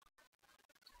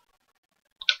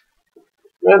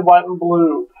 Red, white, and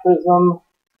blue. Prism.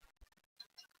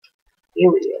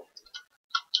 Here we go.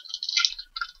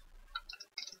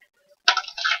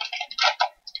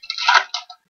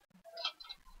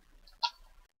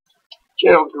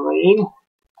 Gerald Green.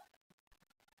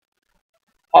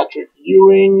 Patrick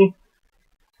Ewing.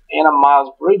 And a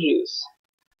Miles Bridges.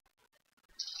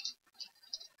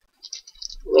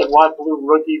 Red, white, blue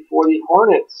rookie 40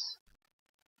 Hornets.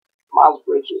 Miles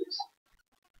Bridges.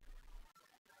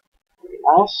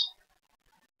 Nice.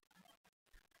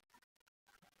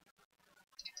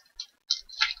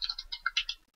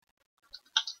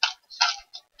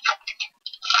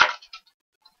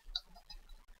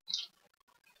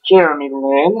 Jeremy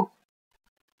Lin.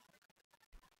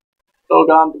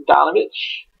 Bogan Bogdanovic.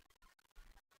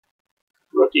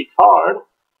 Rookie card.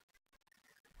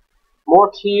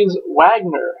 Moritz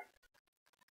Wagner.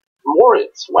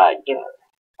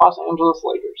 Los Angeles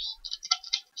Lakers.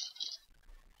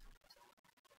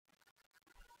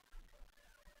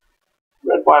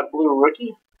 Red, white, blue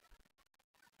rookie.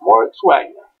 Moritz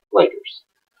Wagner. Lakers.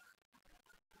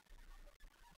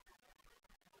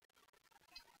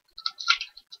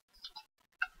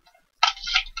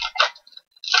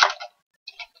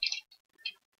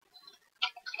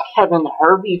 Kevin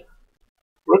Hervey.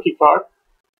 Rookie card.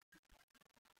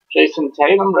 Jason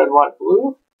Tatum. Red, white,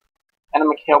 blue. And a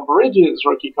Mikal Bridges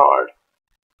rookie card.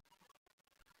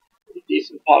 Pretty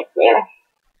decent pack there.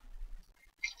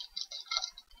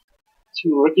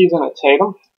 2 rookies and a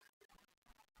Tatum.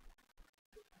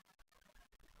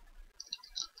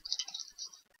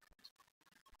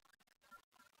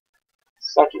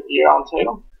 Second year on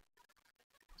Tatum.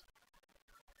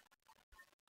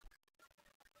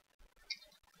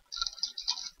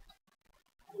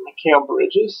 Mikal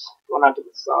Bridges going out to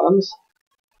the Suns.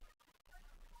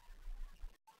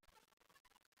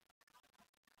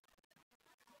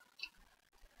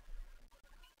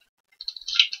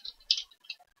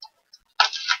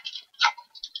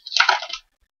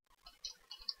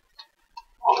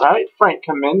 Alright, Frank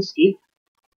Kaminsky.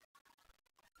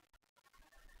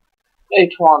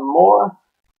 Antoine Moore.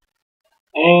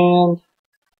 And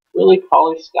Willie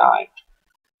Cauley-Stein.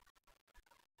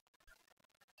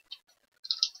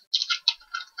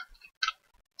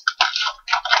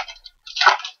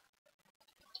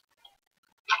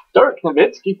 Dirk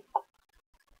Nowitzki.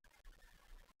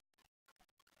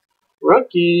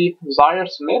 Rookie, Zaire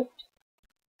Smith.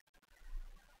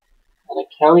 And a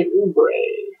Kelly Oubre.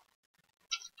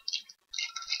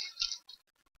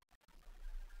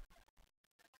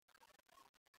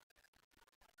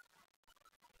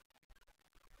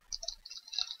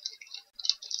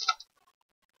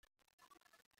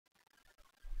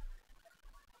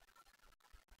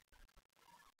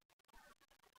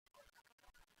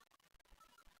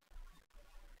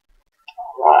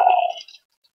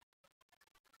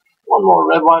 One more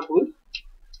red, white, blue.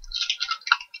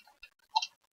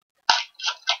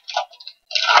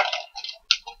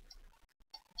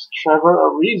 Trevor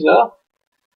Ariza,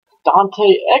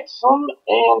 Dante Exum,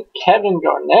 and Kevin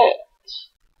Garnett.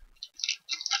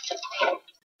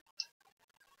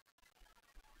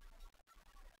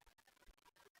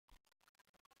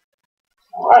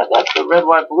 Alright, that's the red,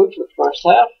 white, blue for the first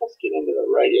half. Let's get into the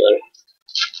regular.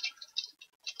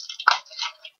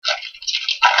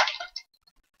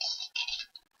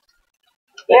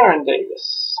 Baron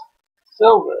Davis,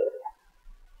 Silver,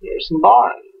 Harrison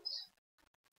Barnes,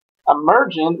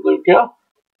 Emergent Luka.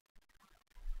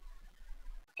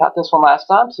 Got this one last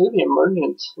time too, the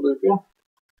Emergent Luka,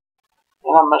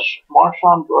 and a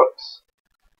Marshawn Brooks.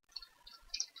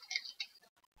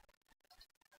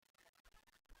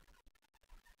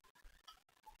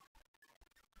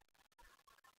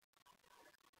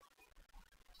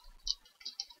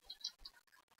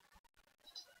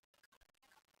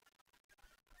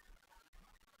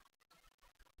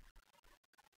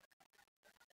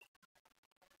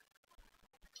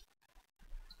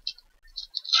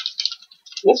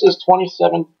 This is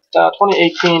 2018-2019.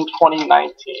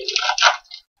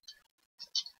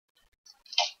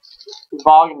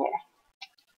 Wagner.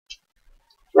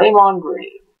 Draymond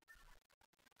Green.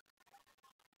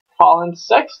 Colin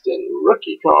Sexton,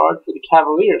 rookie card for the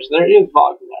Cavaliers. There is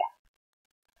Wagner.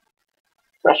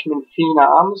 Freshman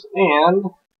Phenoms and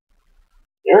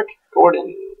Eric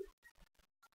Gordon.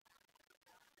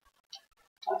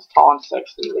 That's Colin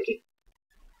Sexton, rookie.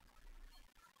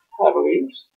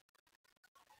 Cavaliers.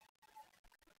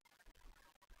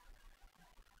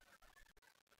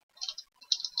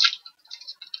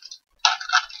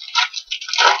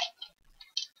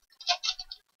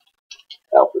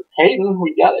 Alfred Payton,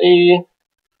 we got a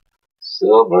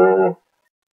silver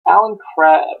Alan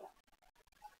Crabb.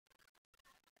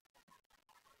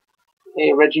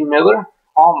 A Reggie Miller,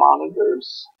 all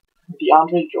monitors.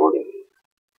 DeAndre Jordan.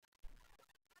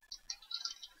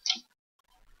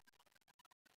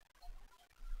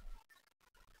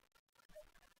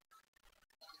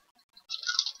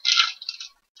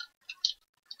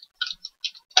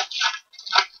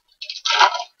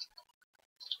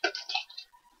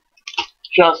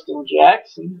 Justin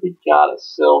Jackson, we got a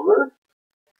silver.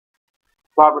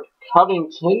 Robert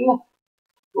Covington,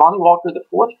 Lonnie Walker, the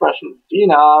fourth freshman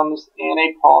phenoms, and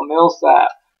a Paul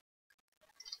Millsap.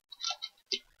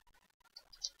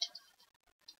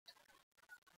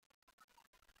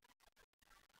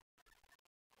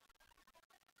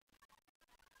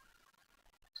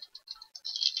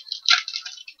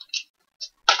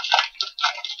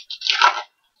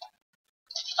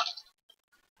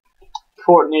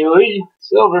 Courtney Lee,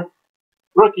 silver,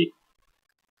 rookie.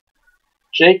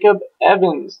 Jacob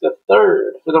Evans, the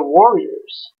third for the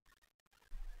Warriors.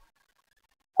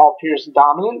 Paul Pierce,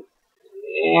 dominant,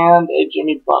 and a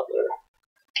Jimmy Butler.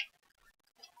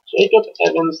 Jacob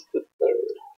Evans, the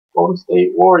third, Golden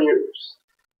State Warriors.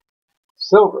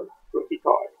 Silver, rookie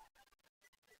card.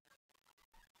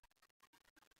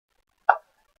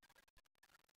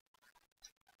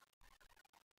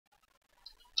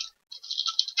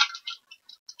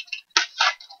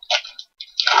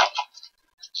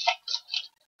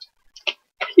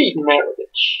 Pete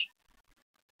Maravich,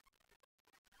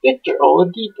 Victor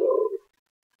Oladipo,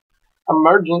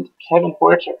 Emergent Kevin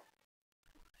Huerter,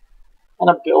 and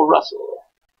a Bill Russell.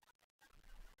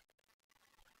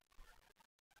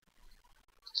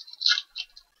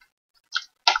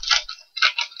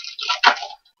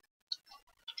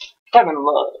 Kevin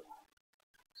Love,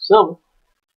 silver,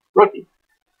 rookie.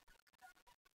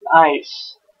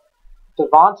 Nice.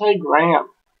 Devontae Graham.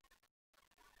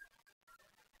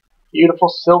 Beautiful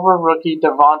silver rookie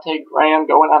Devontae Graham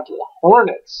going on to the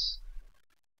Hornets.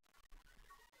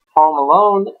 Karl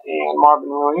Malone and Marvin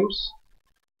Williams.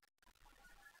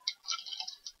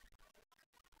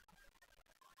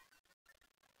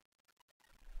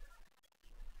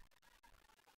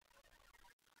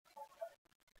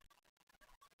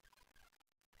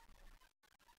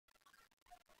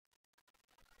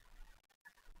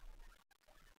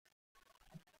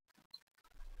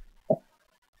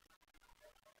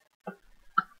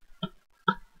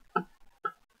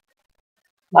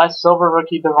 Nice silver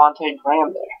rookie Devontae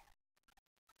Graham there.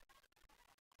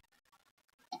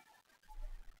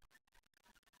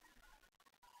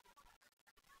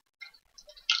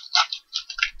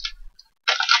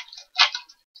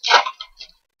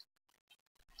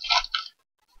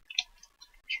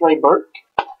 Trey Burke.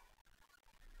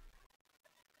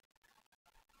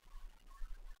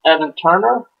 Evan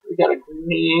Turner. We got a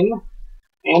green.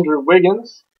 Andrew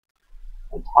Wiggins.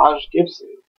 And Taj Gibson.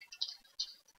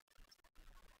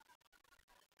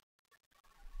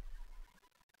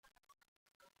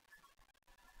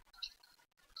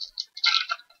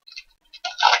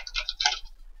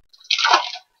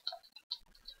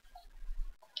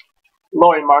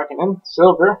 Lauri Markkanen,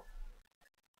 silver.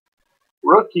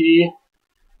 Rookie,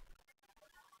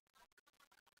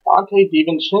 Dante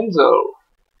DiVincenzo.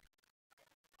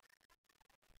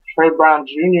 Trey Brown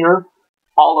Jr.,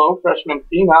 hollow, freshman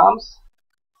phenoms.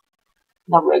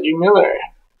 Now Reggie Miller.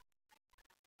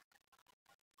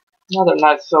 Another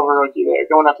nice silver rookie there,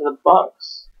 going out to the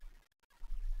Bucks.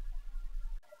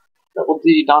 Double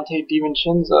D, Dante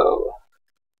DiVincenzo.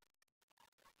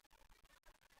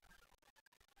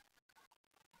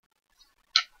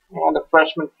 And a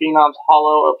freshman phenoms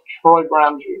hollow of Troy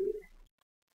Brown Jr.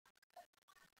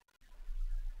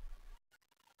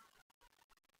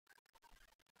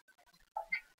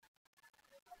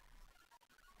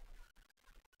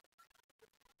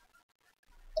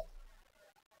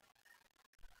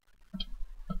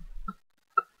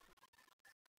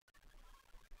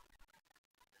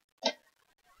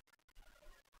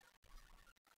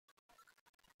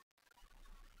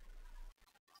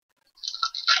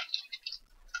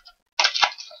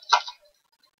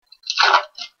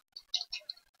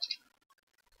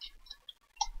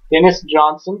 Dennis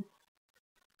Johnson,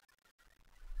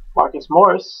 Marcus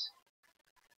Morris,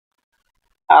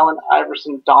 Allen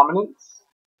Iverson dominance,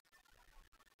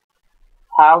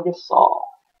 Pau Gasol.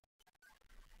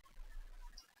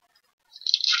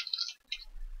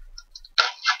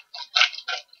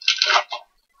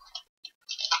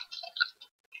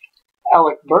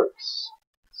 Alec Burks,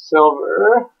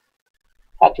 silver,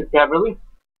 Patrick Beverly,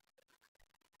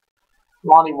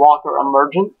 Lonnie Walker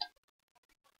emergent,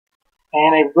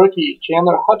 and a rookie,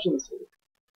 Chandler Hutchinson.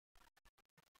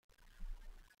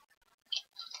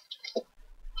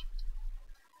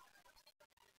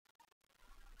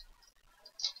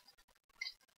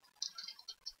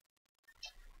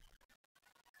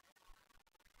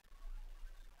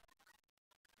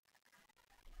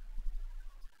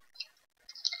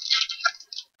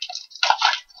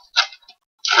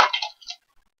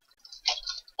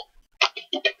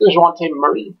 DeJounte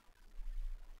Murray,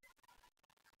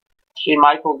 J.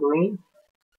 Michael Green,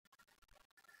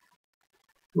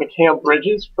 Mikal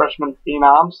Bridges, freshman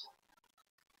phenoms,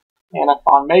 and a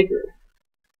Thon Maker.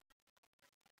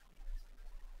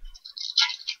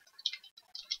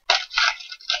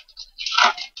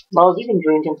 Mo's even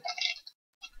drinking.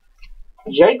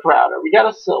 Jay Crowder, we got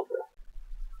a silver.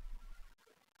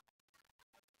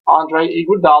 Andre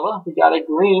Iguodala, we got a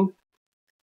green.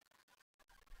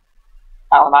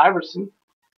 Allen Iverson.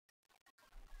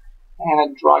 And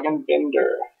a Dragan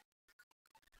Bender.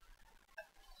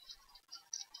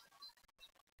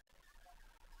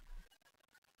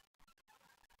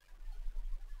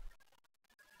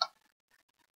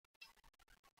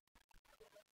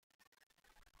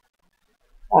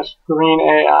 That's green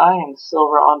AI and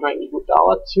silver Andre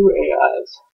Iguodala, 2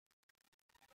 AIs.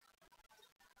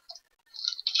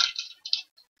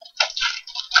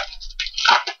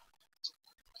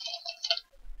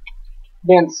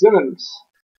 Ben Simmons,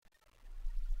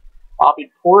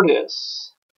 Bobby Portis,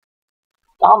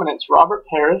 Dominance Robert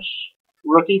Parrish,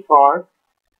 rookie card,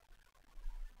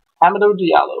 Hamidou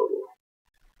Diallo,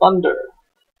 Thunder.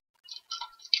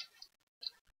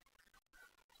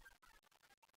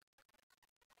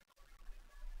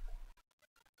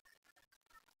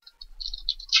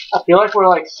 I feel like we're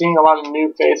like seeing a lot of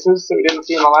new faces that we didn't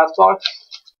see in the last box.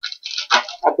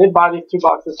 I did buy these 2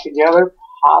 boxes together.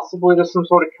 Possibly there's some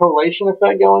sort of collation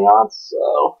effect going on.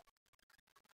 So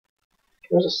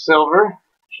here's a silver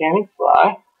Channing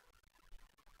Frye,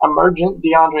 Emergent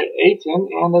DeAndre Ayton,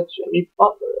 and a Jimmy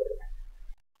Butler.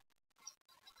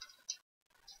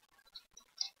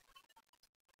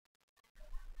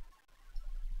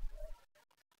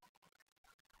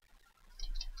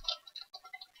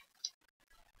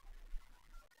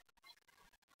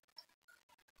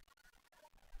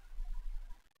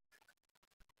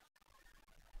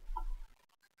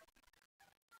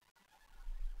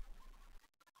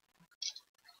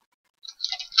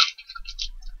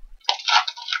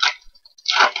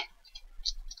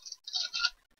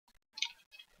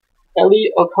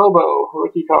 Eli Okobo,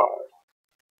 rookie card.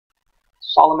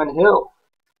 Solomon Hill,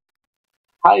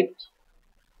 Hyped,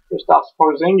 Kristaps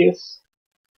Porzingis,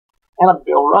 and a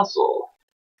Bill Russell.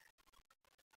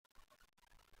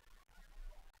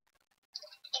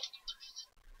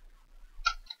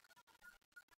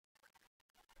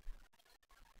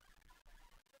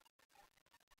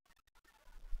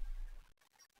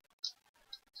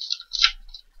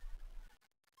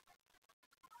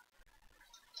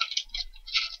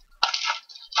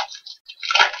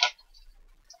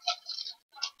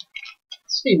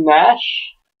 Steve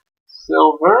Nash,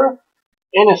 silver,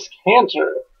 Enes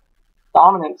Kanter,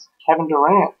 Dominance Kevin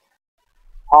Durant,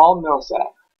 Paul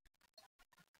Millsap.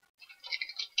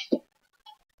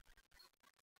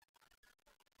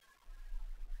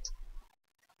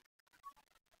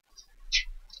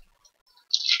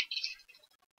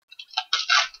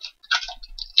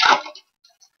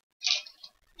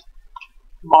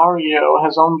 Mario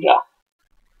Hezonja,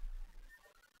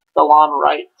 DeLon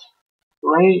Wright,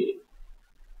 Green,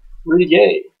 Rudy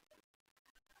Gay,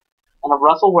 and a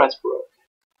Russell Westbrook.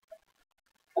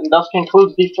 And thus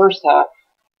concludes the first half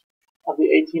of the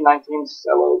 18-19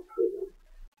 Cello Prism.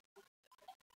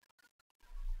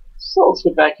 So let's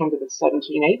get back into the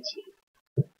 17-18.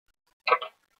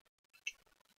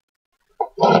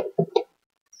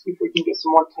 See if we can get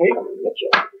some more Tatum and Mitchell.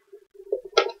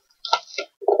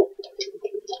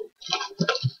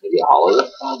 Maybe a hollow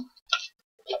this time.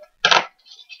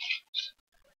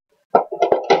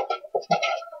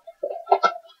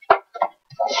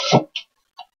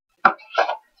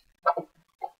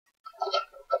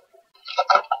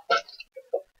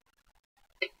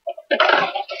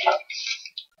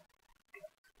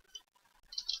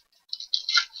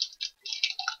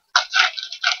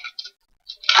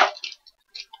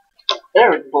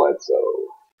 Eric Bledsoe,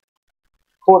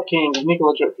 Court King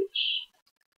Nikola Jokic,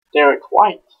 Derek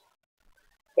White,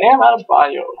 Bam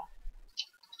Adebayo,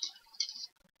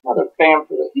 another Bam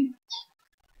for the Heat.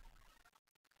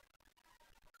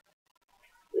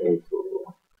 Very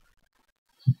cool.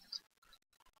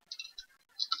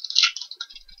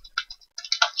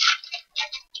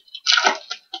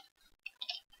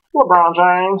 LeBron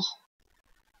James,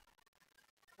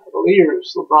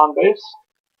 Cavaliers, LeBron base,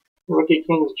 Rookie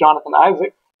Kings Jonathan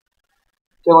Isaac,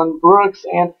 Dylan Brooks,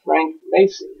 and Frank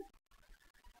Mason.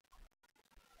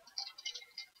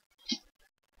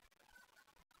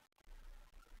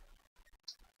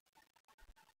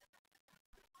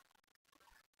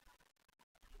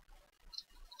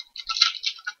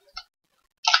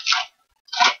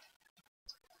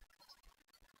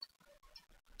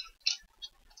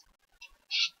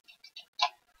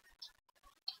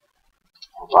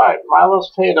 Alright,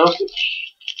 Milos Teodosic,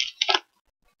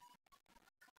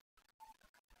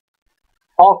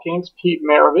 Hawkins Pete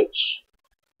Maravich,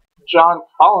 John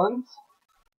Collins,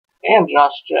 and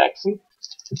Josh Jackson.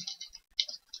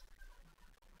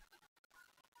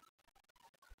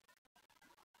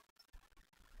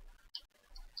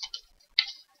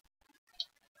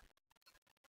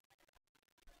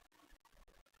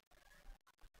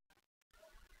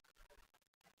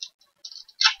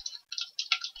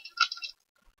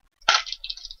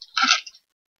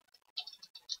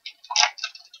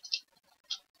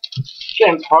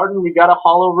 James Harden, we got a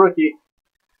holo rookie.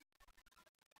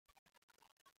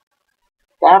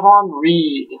 Davon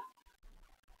Reed,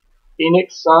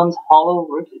 Phoenix Suns holo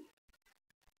rookie.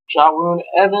 Jawoon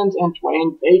Evans and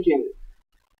Dwayne Bacon.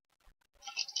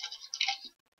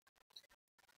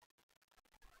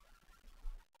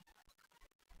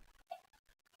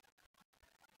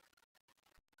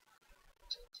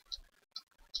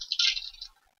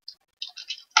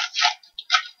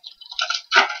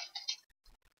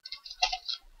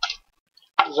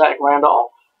 Zach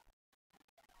Randolph.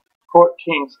 Court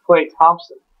Kings Klay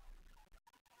Thompson.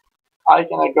 Ike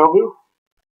Anigbogu.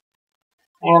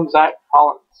 And Zach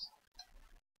Collins.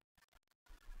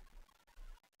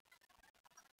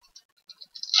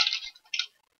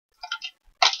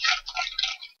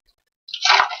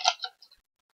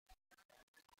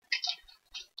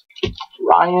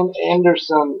 Ryan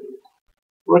Anderson.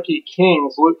 Rookie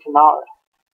Kings Luke Kennard.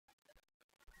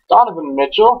 Donovan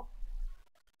Mitchell.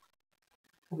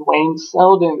 Wayne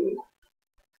Selden.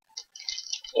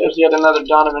 There's yet another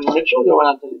Donovan Mitchell going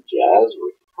out to the Jazz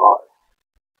rookie card.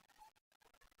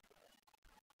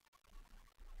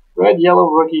 Red yellow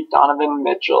rookie Donovan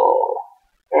Mitchell.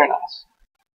 Very nice.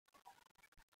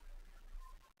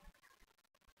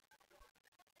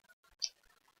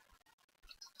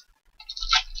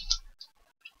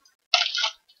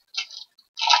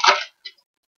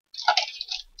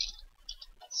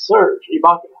 Serge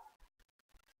Ibaka.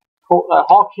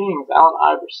 Hall Kings Allen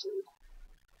Iverson.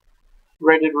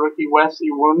 Rated rookie Wes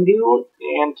Iwundu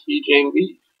and TJ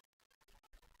Leaf.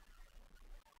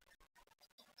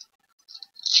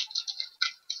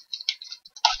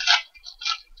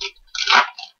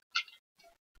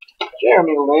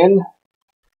 Jeremy Lin.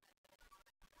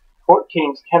 Court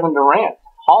Kings Kevin Durant.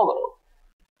 Holo.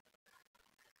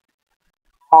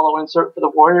 Holo insert for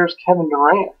the Warriors Kevin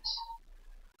Durant.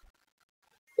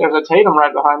 There's a Tatum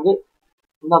right behind it.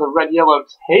 Another red yellow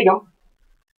Tatum.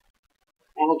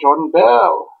 And a Jordan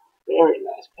Bell. Very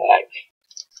nice pack.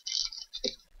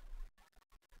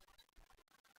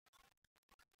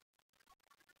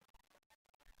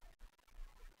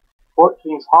 Court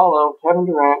Kings holo Kevin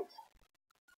Durant.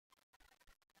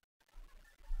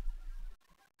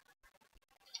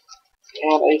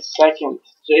 And a second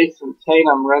Jason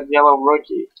Tatum red yellow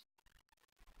rookie.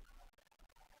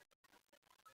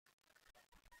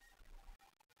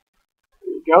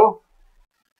 There you go.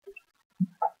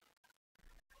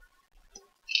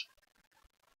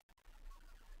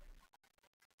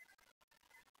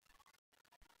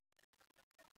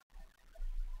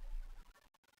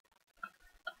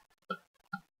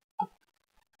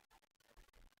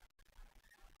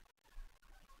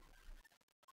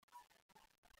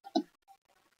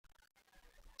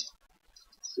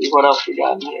 See what else we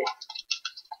got in here.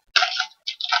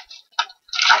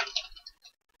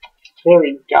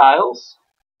 Harry Giles.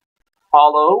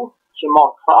 Holo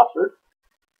Jamal Crawford.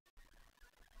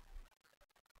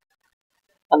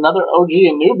 Another OG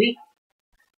and newbie.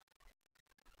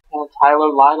 And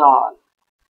Tyler Lydon.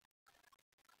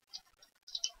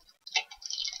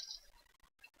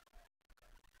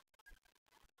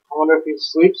 I wonder if he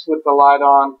sleeps with the light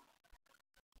on.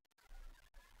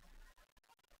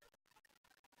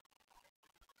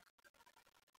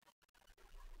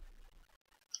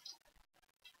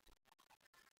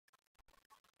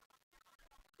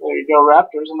 There you go,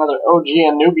 Raptors. Another OG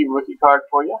and newbie rookie card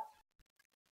for you.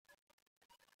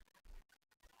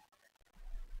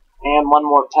 And one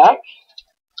more pack.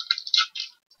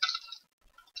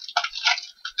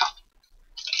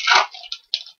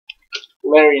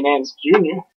 Larry Nance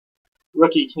Jr.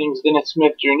 Rookie Kings Dennis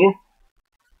Smith Jr.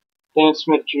 Dennis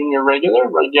Smith Jr. regular,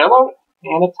 red yellow,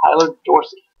 and a Tyler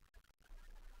Dorsey.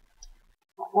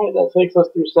 Alright, that takes us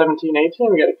through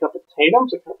 17-18. We got a couple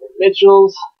Tatums, a couple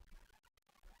Mitchells,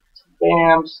 some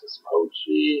Bams, some OG.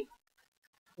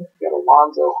 We got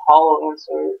Alonzo holo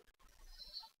insert.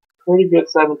 Pretty good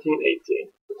 17-18.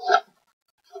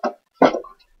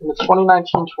 In the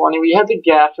 2019-20, we had the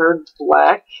Gafford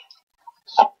black.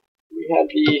 We had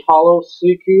the holo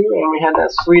Siku, and we had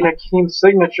that sweet Hakeem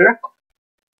signature.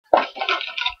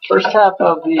 First half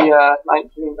of the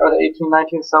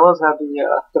 18-19 Cellos have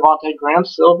the Devontae Graham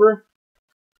silver,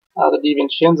 the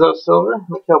DiVincenzo silver,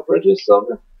 Mikal Bridges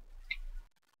silver.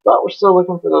 But we're still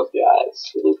looking for those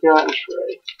guys, Luka and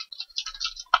Trey.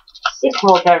 6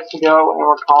 more packs to go, and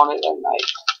we're calling it a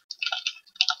night.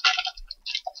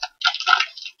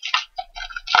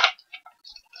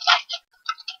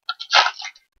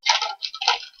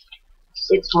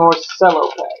 Six more cello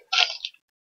packs.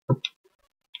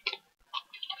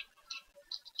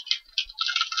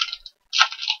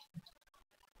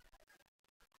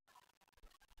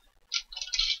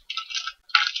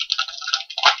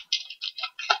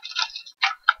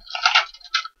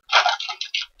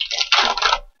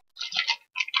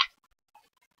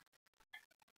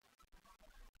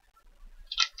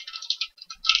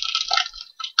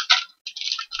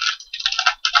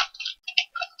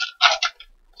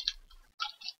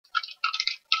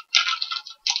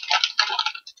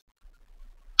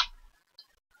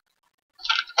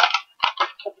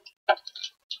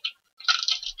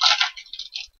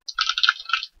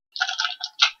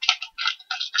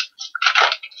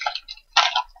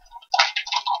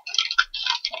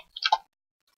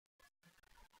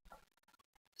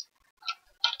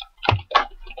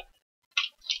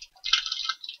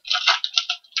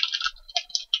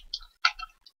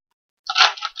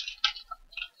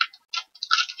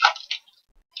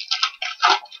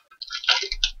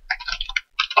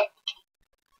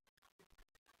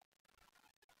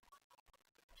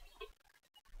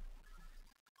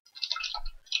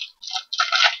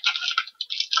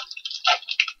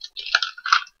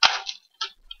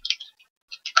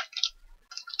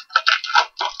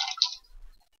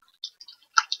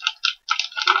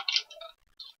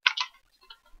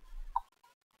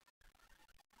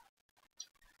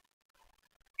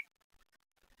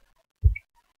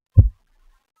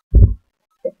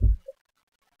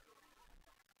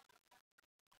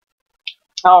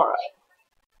 Alright.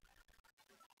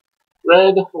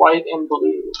 Red, white, and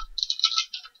blue.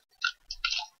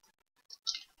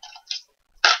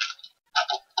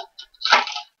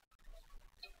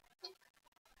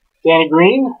 Danny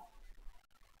Green,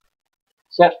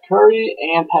 Seth Curry,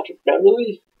 and Patrick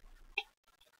Beverley.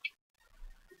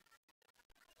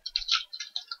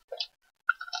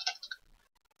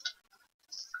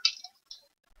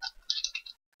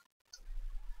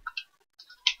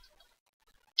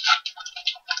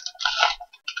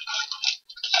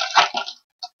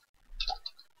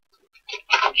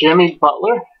 Jimmy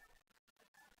Butler,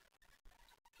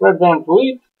 Fred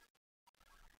VanVleet,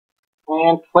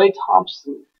 and Klay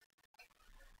Thompson.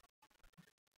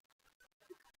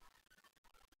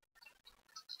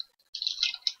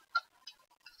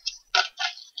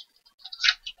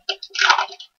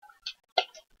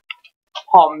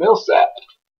 Paul Millsap,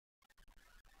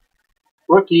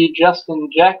 rookie Justin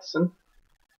Jackson,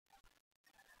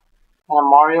 and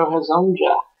Mario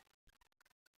Hezonja.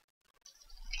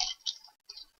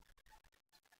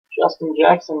 Justin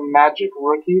Jackson, Magic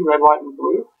rookie, red, white, and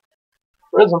blue.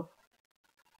 Prism.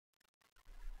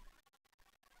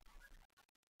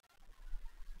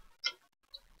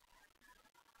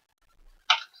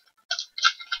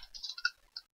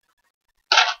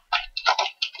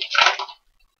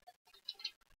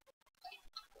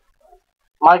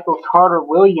 Michael Carter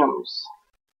Williams.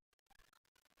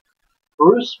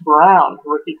 Bruce Brown,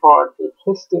 rookie card for the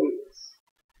Pistons.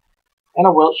 And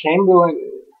a Wilt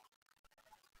Chamberlain.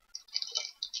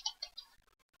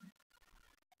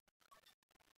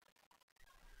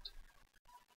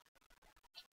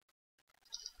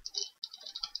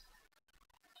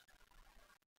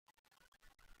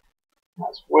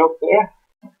 That's Wilt there.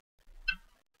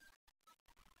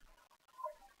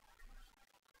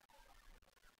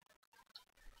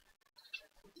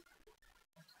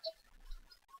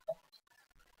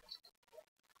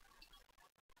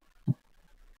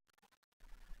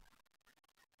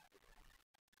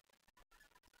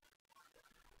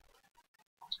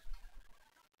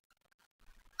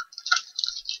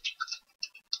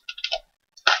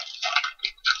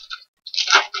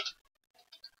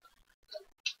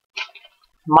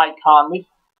 Mike Conley,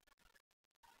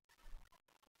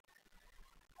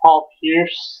 Paul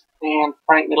Pierce, and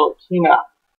Frank Ntilikina.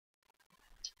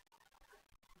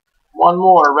 One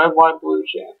more, red, white, blue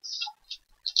chance.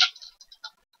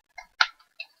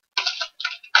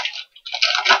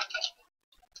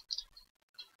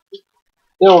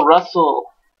 Bill Russell,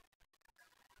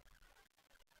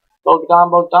 Bogdan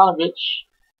Bogdanovic,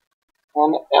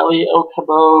 and Eli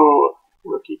Okabo,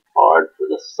 rookie card for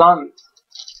the Suns.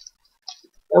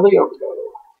 Eli Okabo.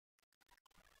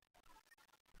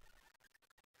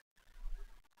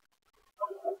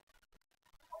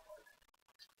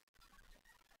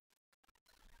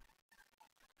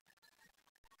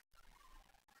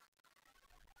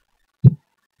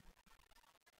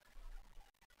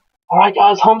 Alright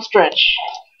guys, home stretch.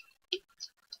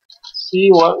 See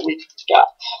what we got.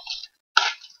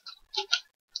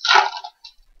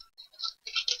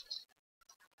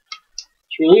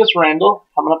 Julius Randle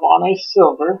coming up on a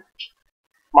silver.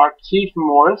 Markieff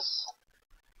Morris.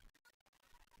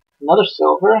 Another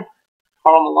silver.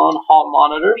 Karl Malone Hall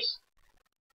Monitors.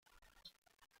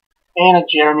 And a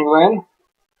Jeremy Lin.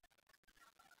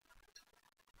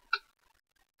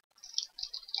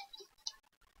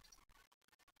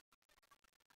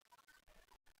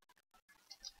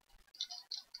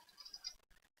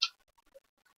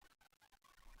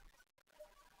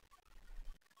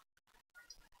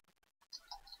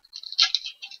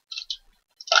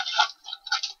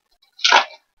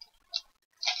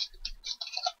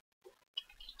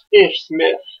 Ish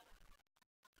Smith,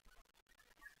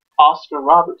 Oscar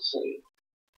Robertson,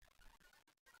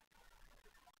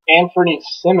 Anthony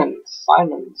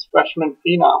Simons, freshman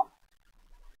phenom,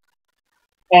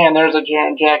 and there's a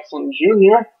Jaren Jackson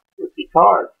Jr. rookie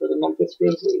card for the Memphis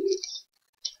Grizzlies.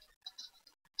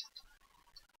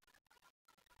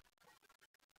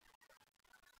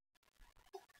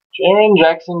 Jaren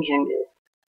Jackson Jr.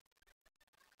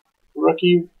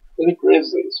 rookie for the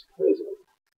Grizzlies. Prism.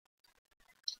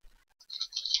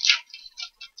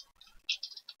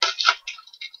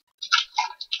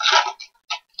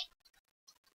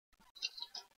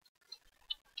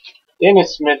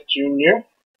 Dennis Smith Jr.,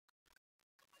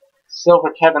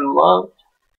 Silver Kevin Love,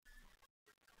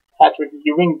 Patrick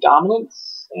Ewing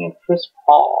Dominance, and Chris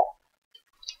Paul.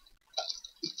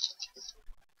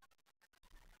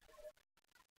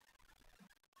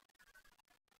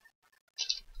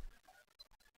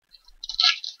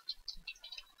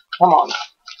 Come on.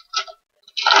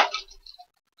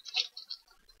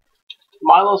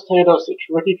 Milos Teodosic,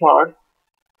 rookie card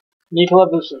Nikola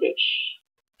Vucevic,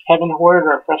 Kevin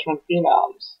Huerter, freshman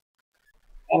phenoms,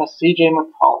 and a CJ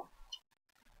McCollum.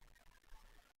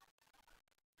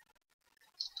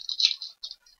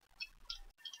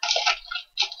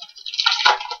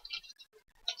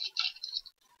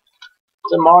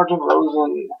 DeMar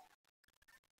DeRozan.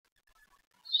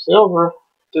 Silver,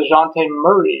 DeJounte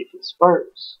Murray for the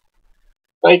Spurs.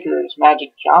 Lakers, Magic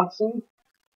Johnson,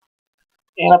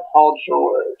 and a Paul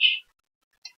George.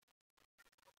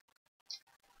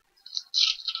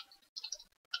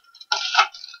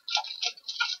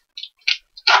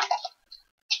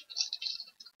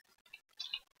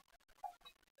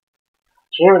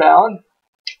 Jared Allen,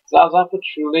 Zaza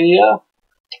Pachulia,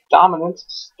 Dominance,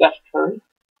 Steph Curry,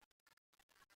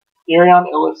 Arion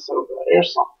Ilyasova.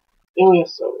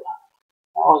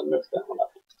 I always mix that one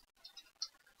up.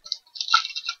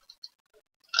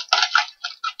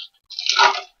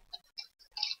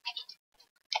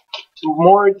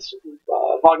 Moritz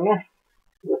Wagner,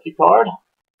 rookie card.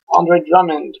 Andre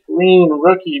Drummond, green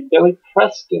rookie. Billy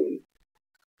Preston,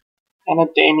 and a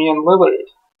Damian Lillard.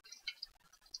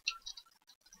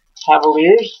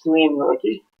 Cavaliers, green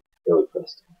rookie. Billy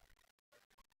Preston.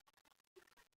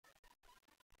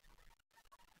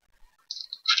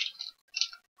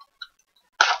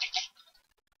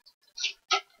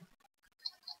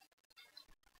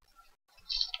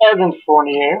 Evan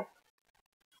Fournier.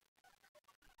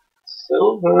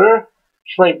 Silver,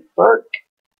 Trey Burke.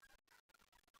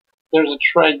 There's a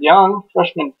Trae Young,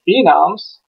 freshman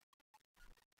phenoms,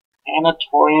 and a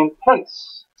Taurean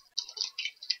Prince.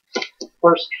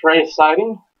 First Trae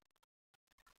sighting.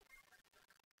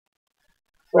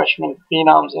 Freshman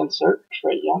phenoms insert,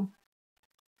 Trae Young.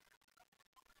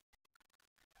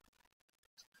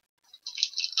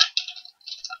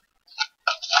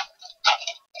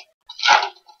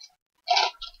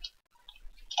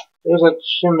 There's a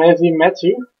Chimezie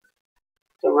Metu,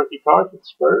 the rookie card for the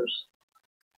Spurs.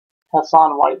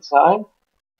 Hassan Whiteside.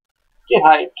 Get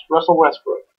hyped, Russell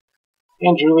Westbrook.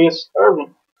 And Julius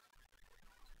Erving.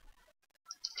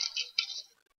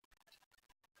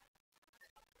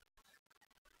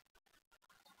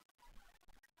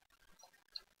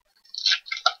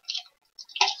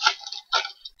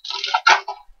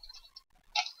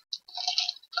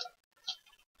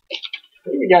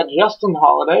 Here we got Justin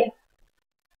Holiday.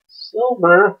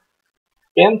 Silver,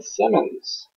 Ben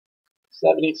Simmons.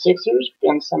 76ers,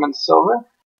 Ben Simmons silver.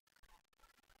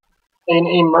 An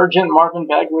emergent Marvin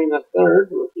Bagley III,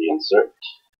 rookie insert.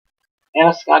 And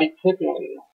a Scottie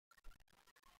Pippen.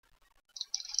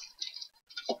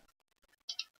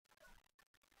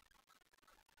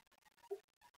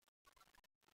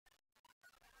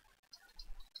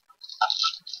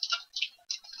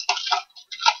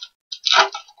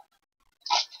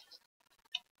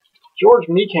 George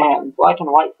Mikan, black and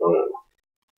white photo.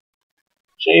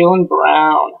 Jaylen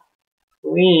Brown,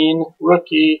 green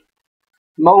rookie.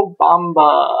 Mo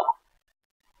Bamba,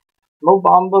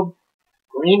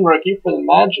 green rookie for the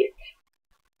Magic.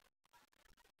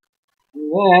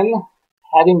 And then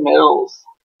Patty Mills.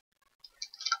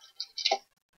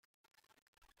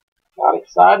 Got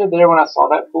excited there when I saw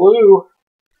that blue.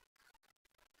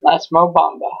 Nice Mo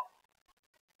Bamba.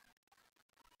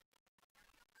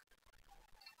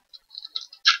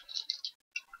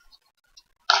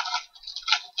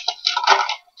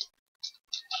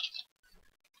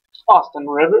 Austin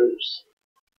Rivers,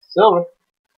 silver.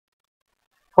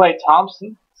 Klay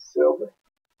Thompson, silver.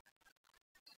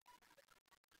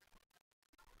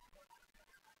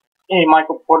 A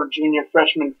Michael Porter Jr.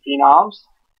 freshman phenoms.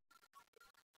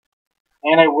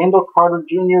 And a Wendell Carter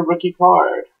Jr. rookie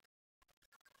card.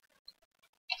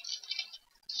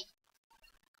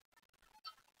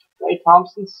 Klay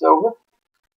Thompson, silver.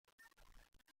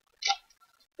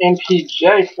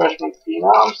 MPJ freshman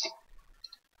phenoms.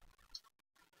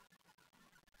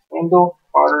 Wendell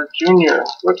Carter Jr.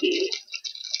 rookie.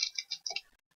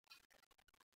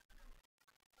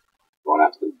 Going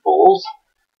after the Bulls.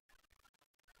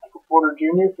 Michael Porter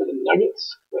Jr. for the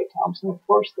Nuggets. Klay Thompson, of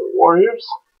course, the Warriors.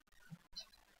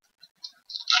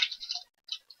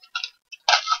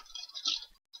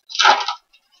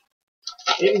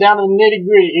 Getting down to the nitty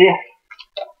gritty here.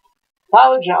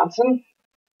 Tyler Johnson.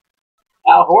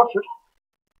 Al Horford.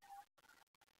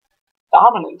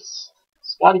 Dominance.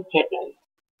 Scottie Pippen.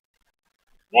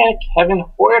 And Kevin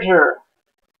Huerter.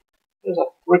 There's a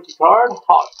rookie card.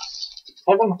 Hawks.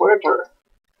 Kevin Huerter.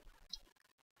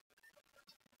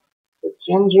 The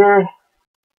Ginger.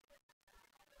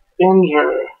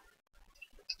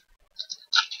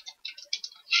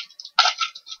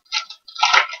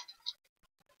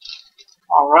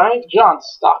 Alright, John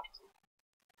Stockton.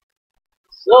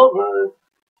 Silver.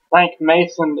 Frank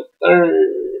Mason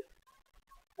III.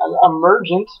 An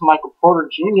Emergent, Michael Porter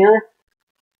Jr.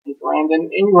 and Brandon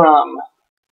Ingram.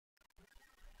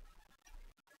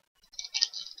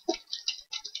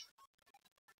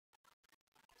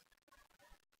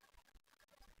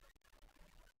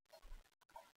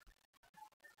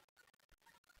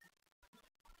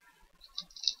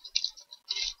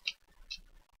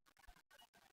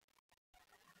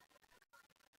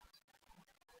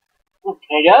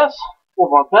 Okay, guys, 4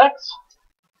 more packs.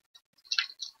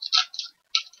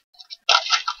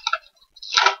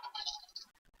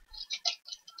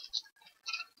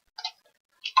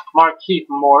 Marquise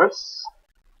Morris,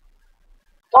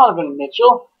 Donovan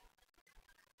Mitchell.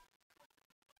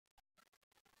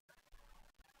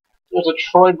 There's a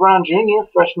Troy Brown Jr.,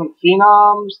 freshman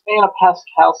phenoms, and a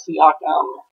Pascal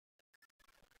Siakam.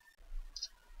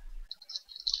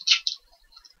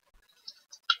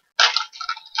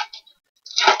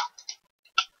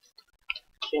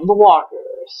 Kemba Walker,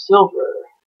 silver.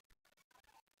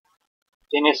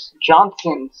 Dennis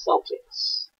Johnson,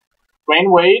 Celtics.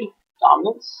 Dwayne Wade,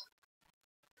 dominance.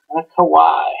 And a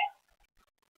Kawhi.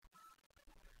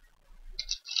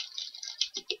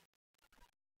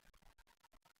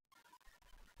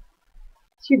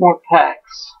 Two more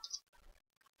packs.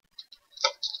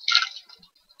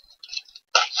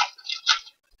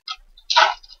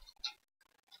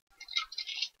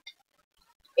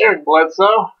 Eric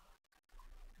Bledsoe.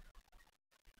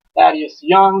 Thaddeus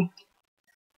Young.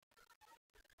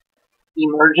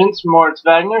 Emergence, Moritz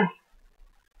Wagner.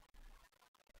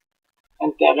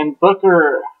 And Devin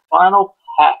Booker. Final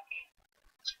pack.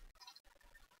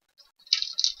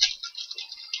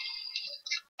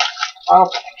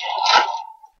 Final pack.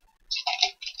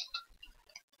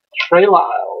 Trey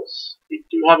Lyles. We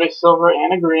do have a silver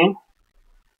and a green.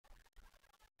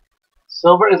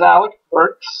 Silver is Alec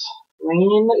Burks.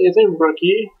 Green is a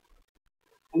rookie.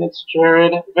 And it's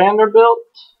Jared Vanderbilt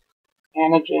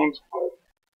and a James Harden.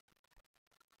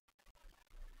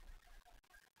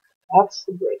 That's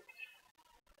the break.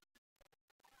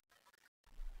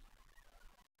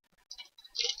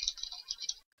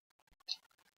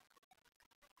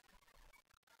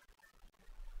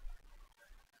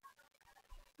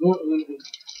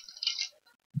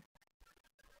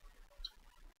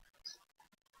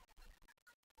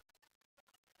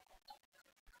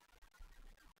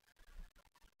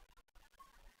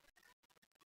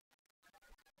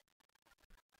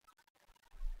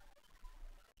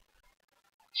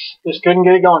 Just couldn't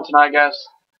get it going tonight, guys.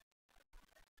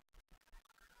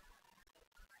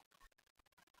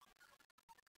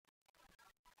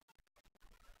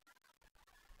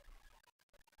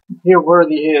 Here were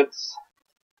the hits.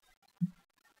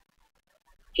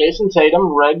 Jason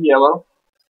Tatum, red, yellow.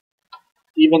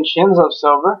 DiVincenzo,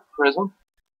 silver, prism.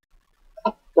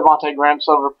 Devontae Graham,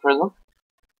 silver, prism.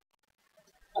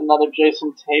 Another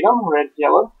Jason Tatum, red,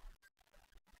 yellow.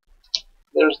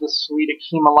 There's the sweet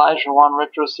Akeem Olajuwon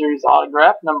Retro Series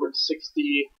autograph, numbered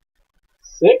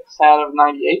 66 out of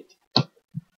 98.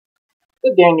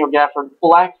 The Daniel Gafford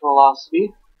Black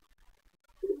Velocity.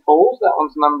 The Bulls, that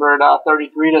one's numbered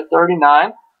 33 to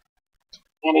 39.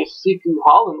 And a Siku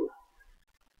Halu.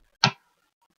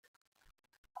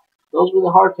 Those were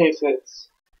the hard case hits.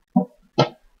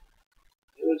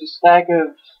 There's a stack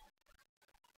of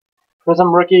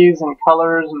Prism rookies and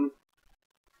colors and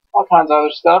all kinds of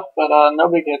other stuff, but no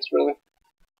big hits really.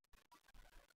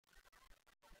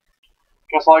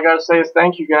 Guess all I gotta say is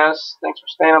thank you guys. Thanks for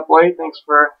staying up late. Thanks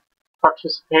for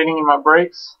participating in my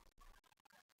breaks.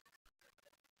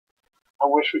 I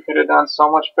wish we could have done so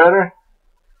much better.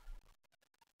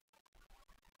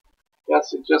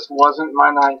 Guess it just wasn't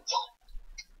my night.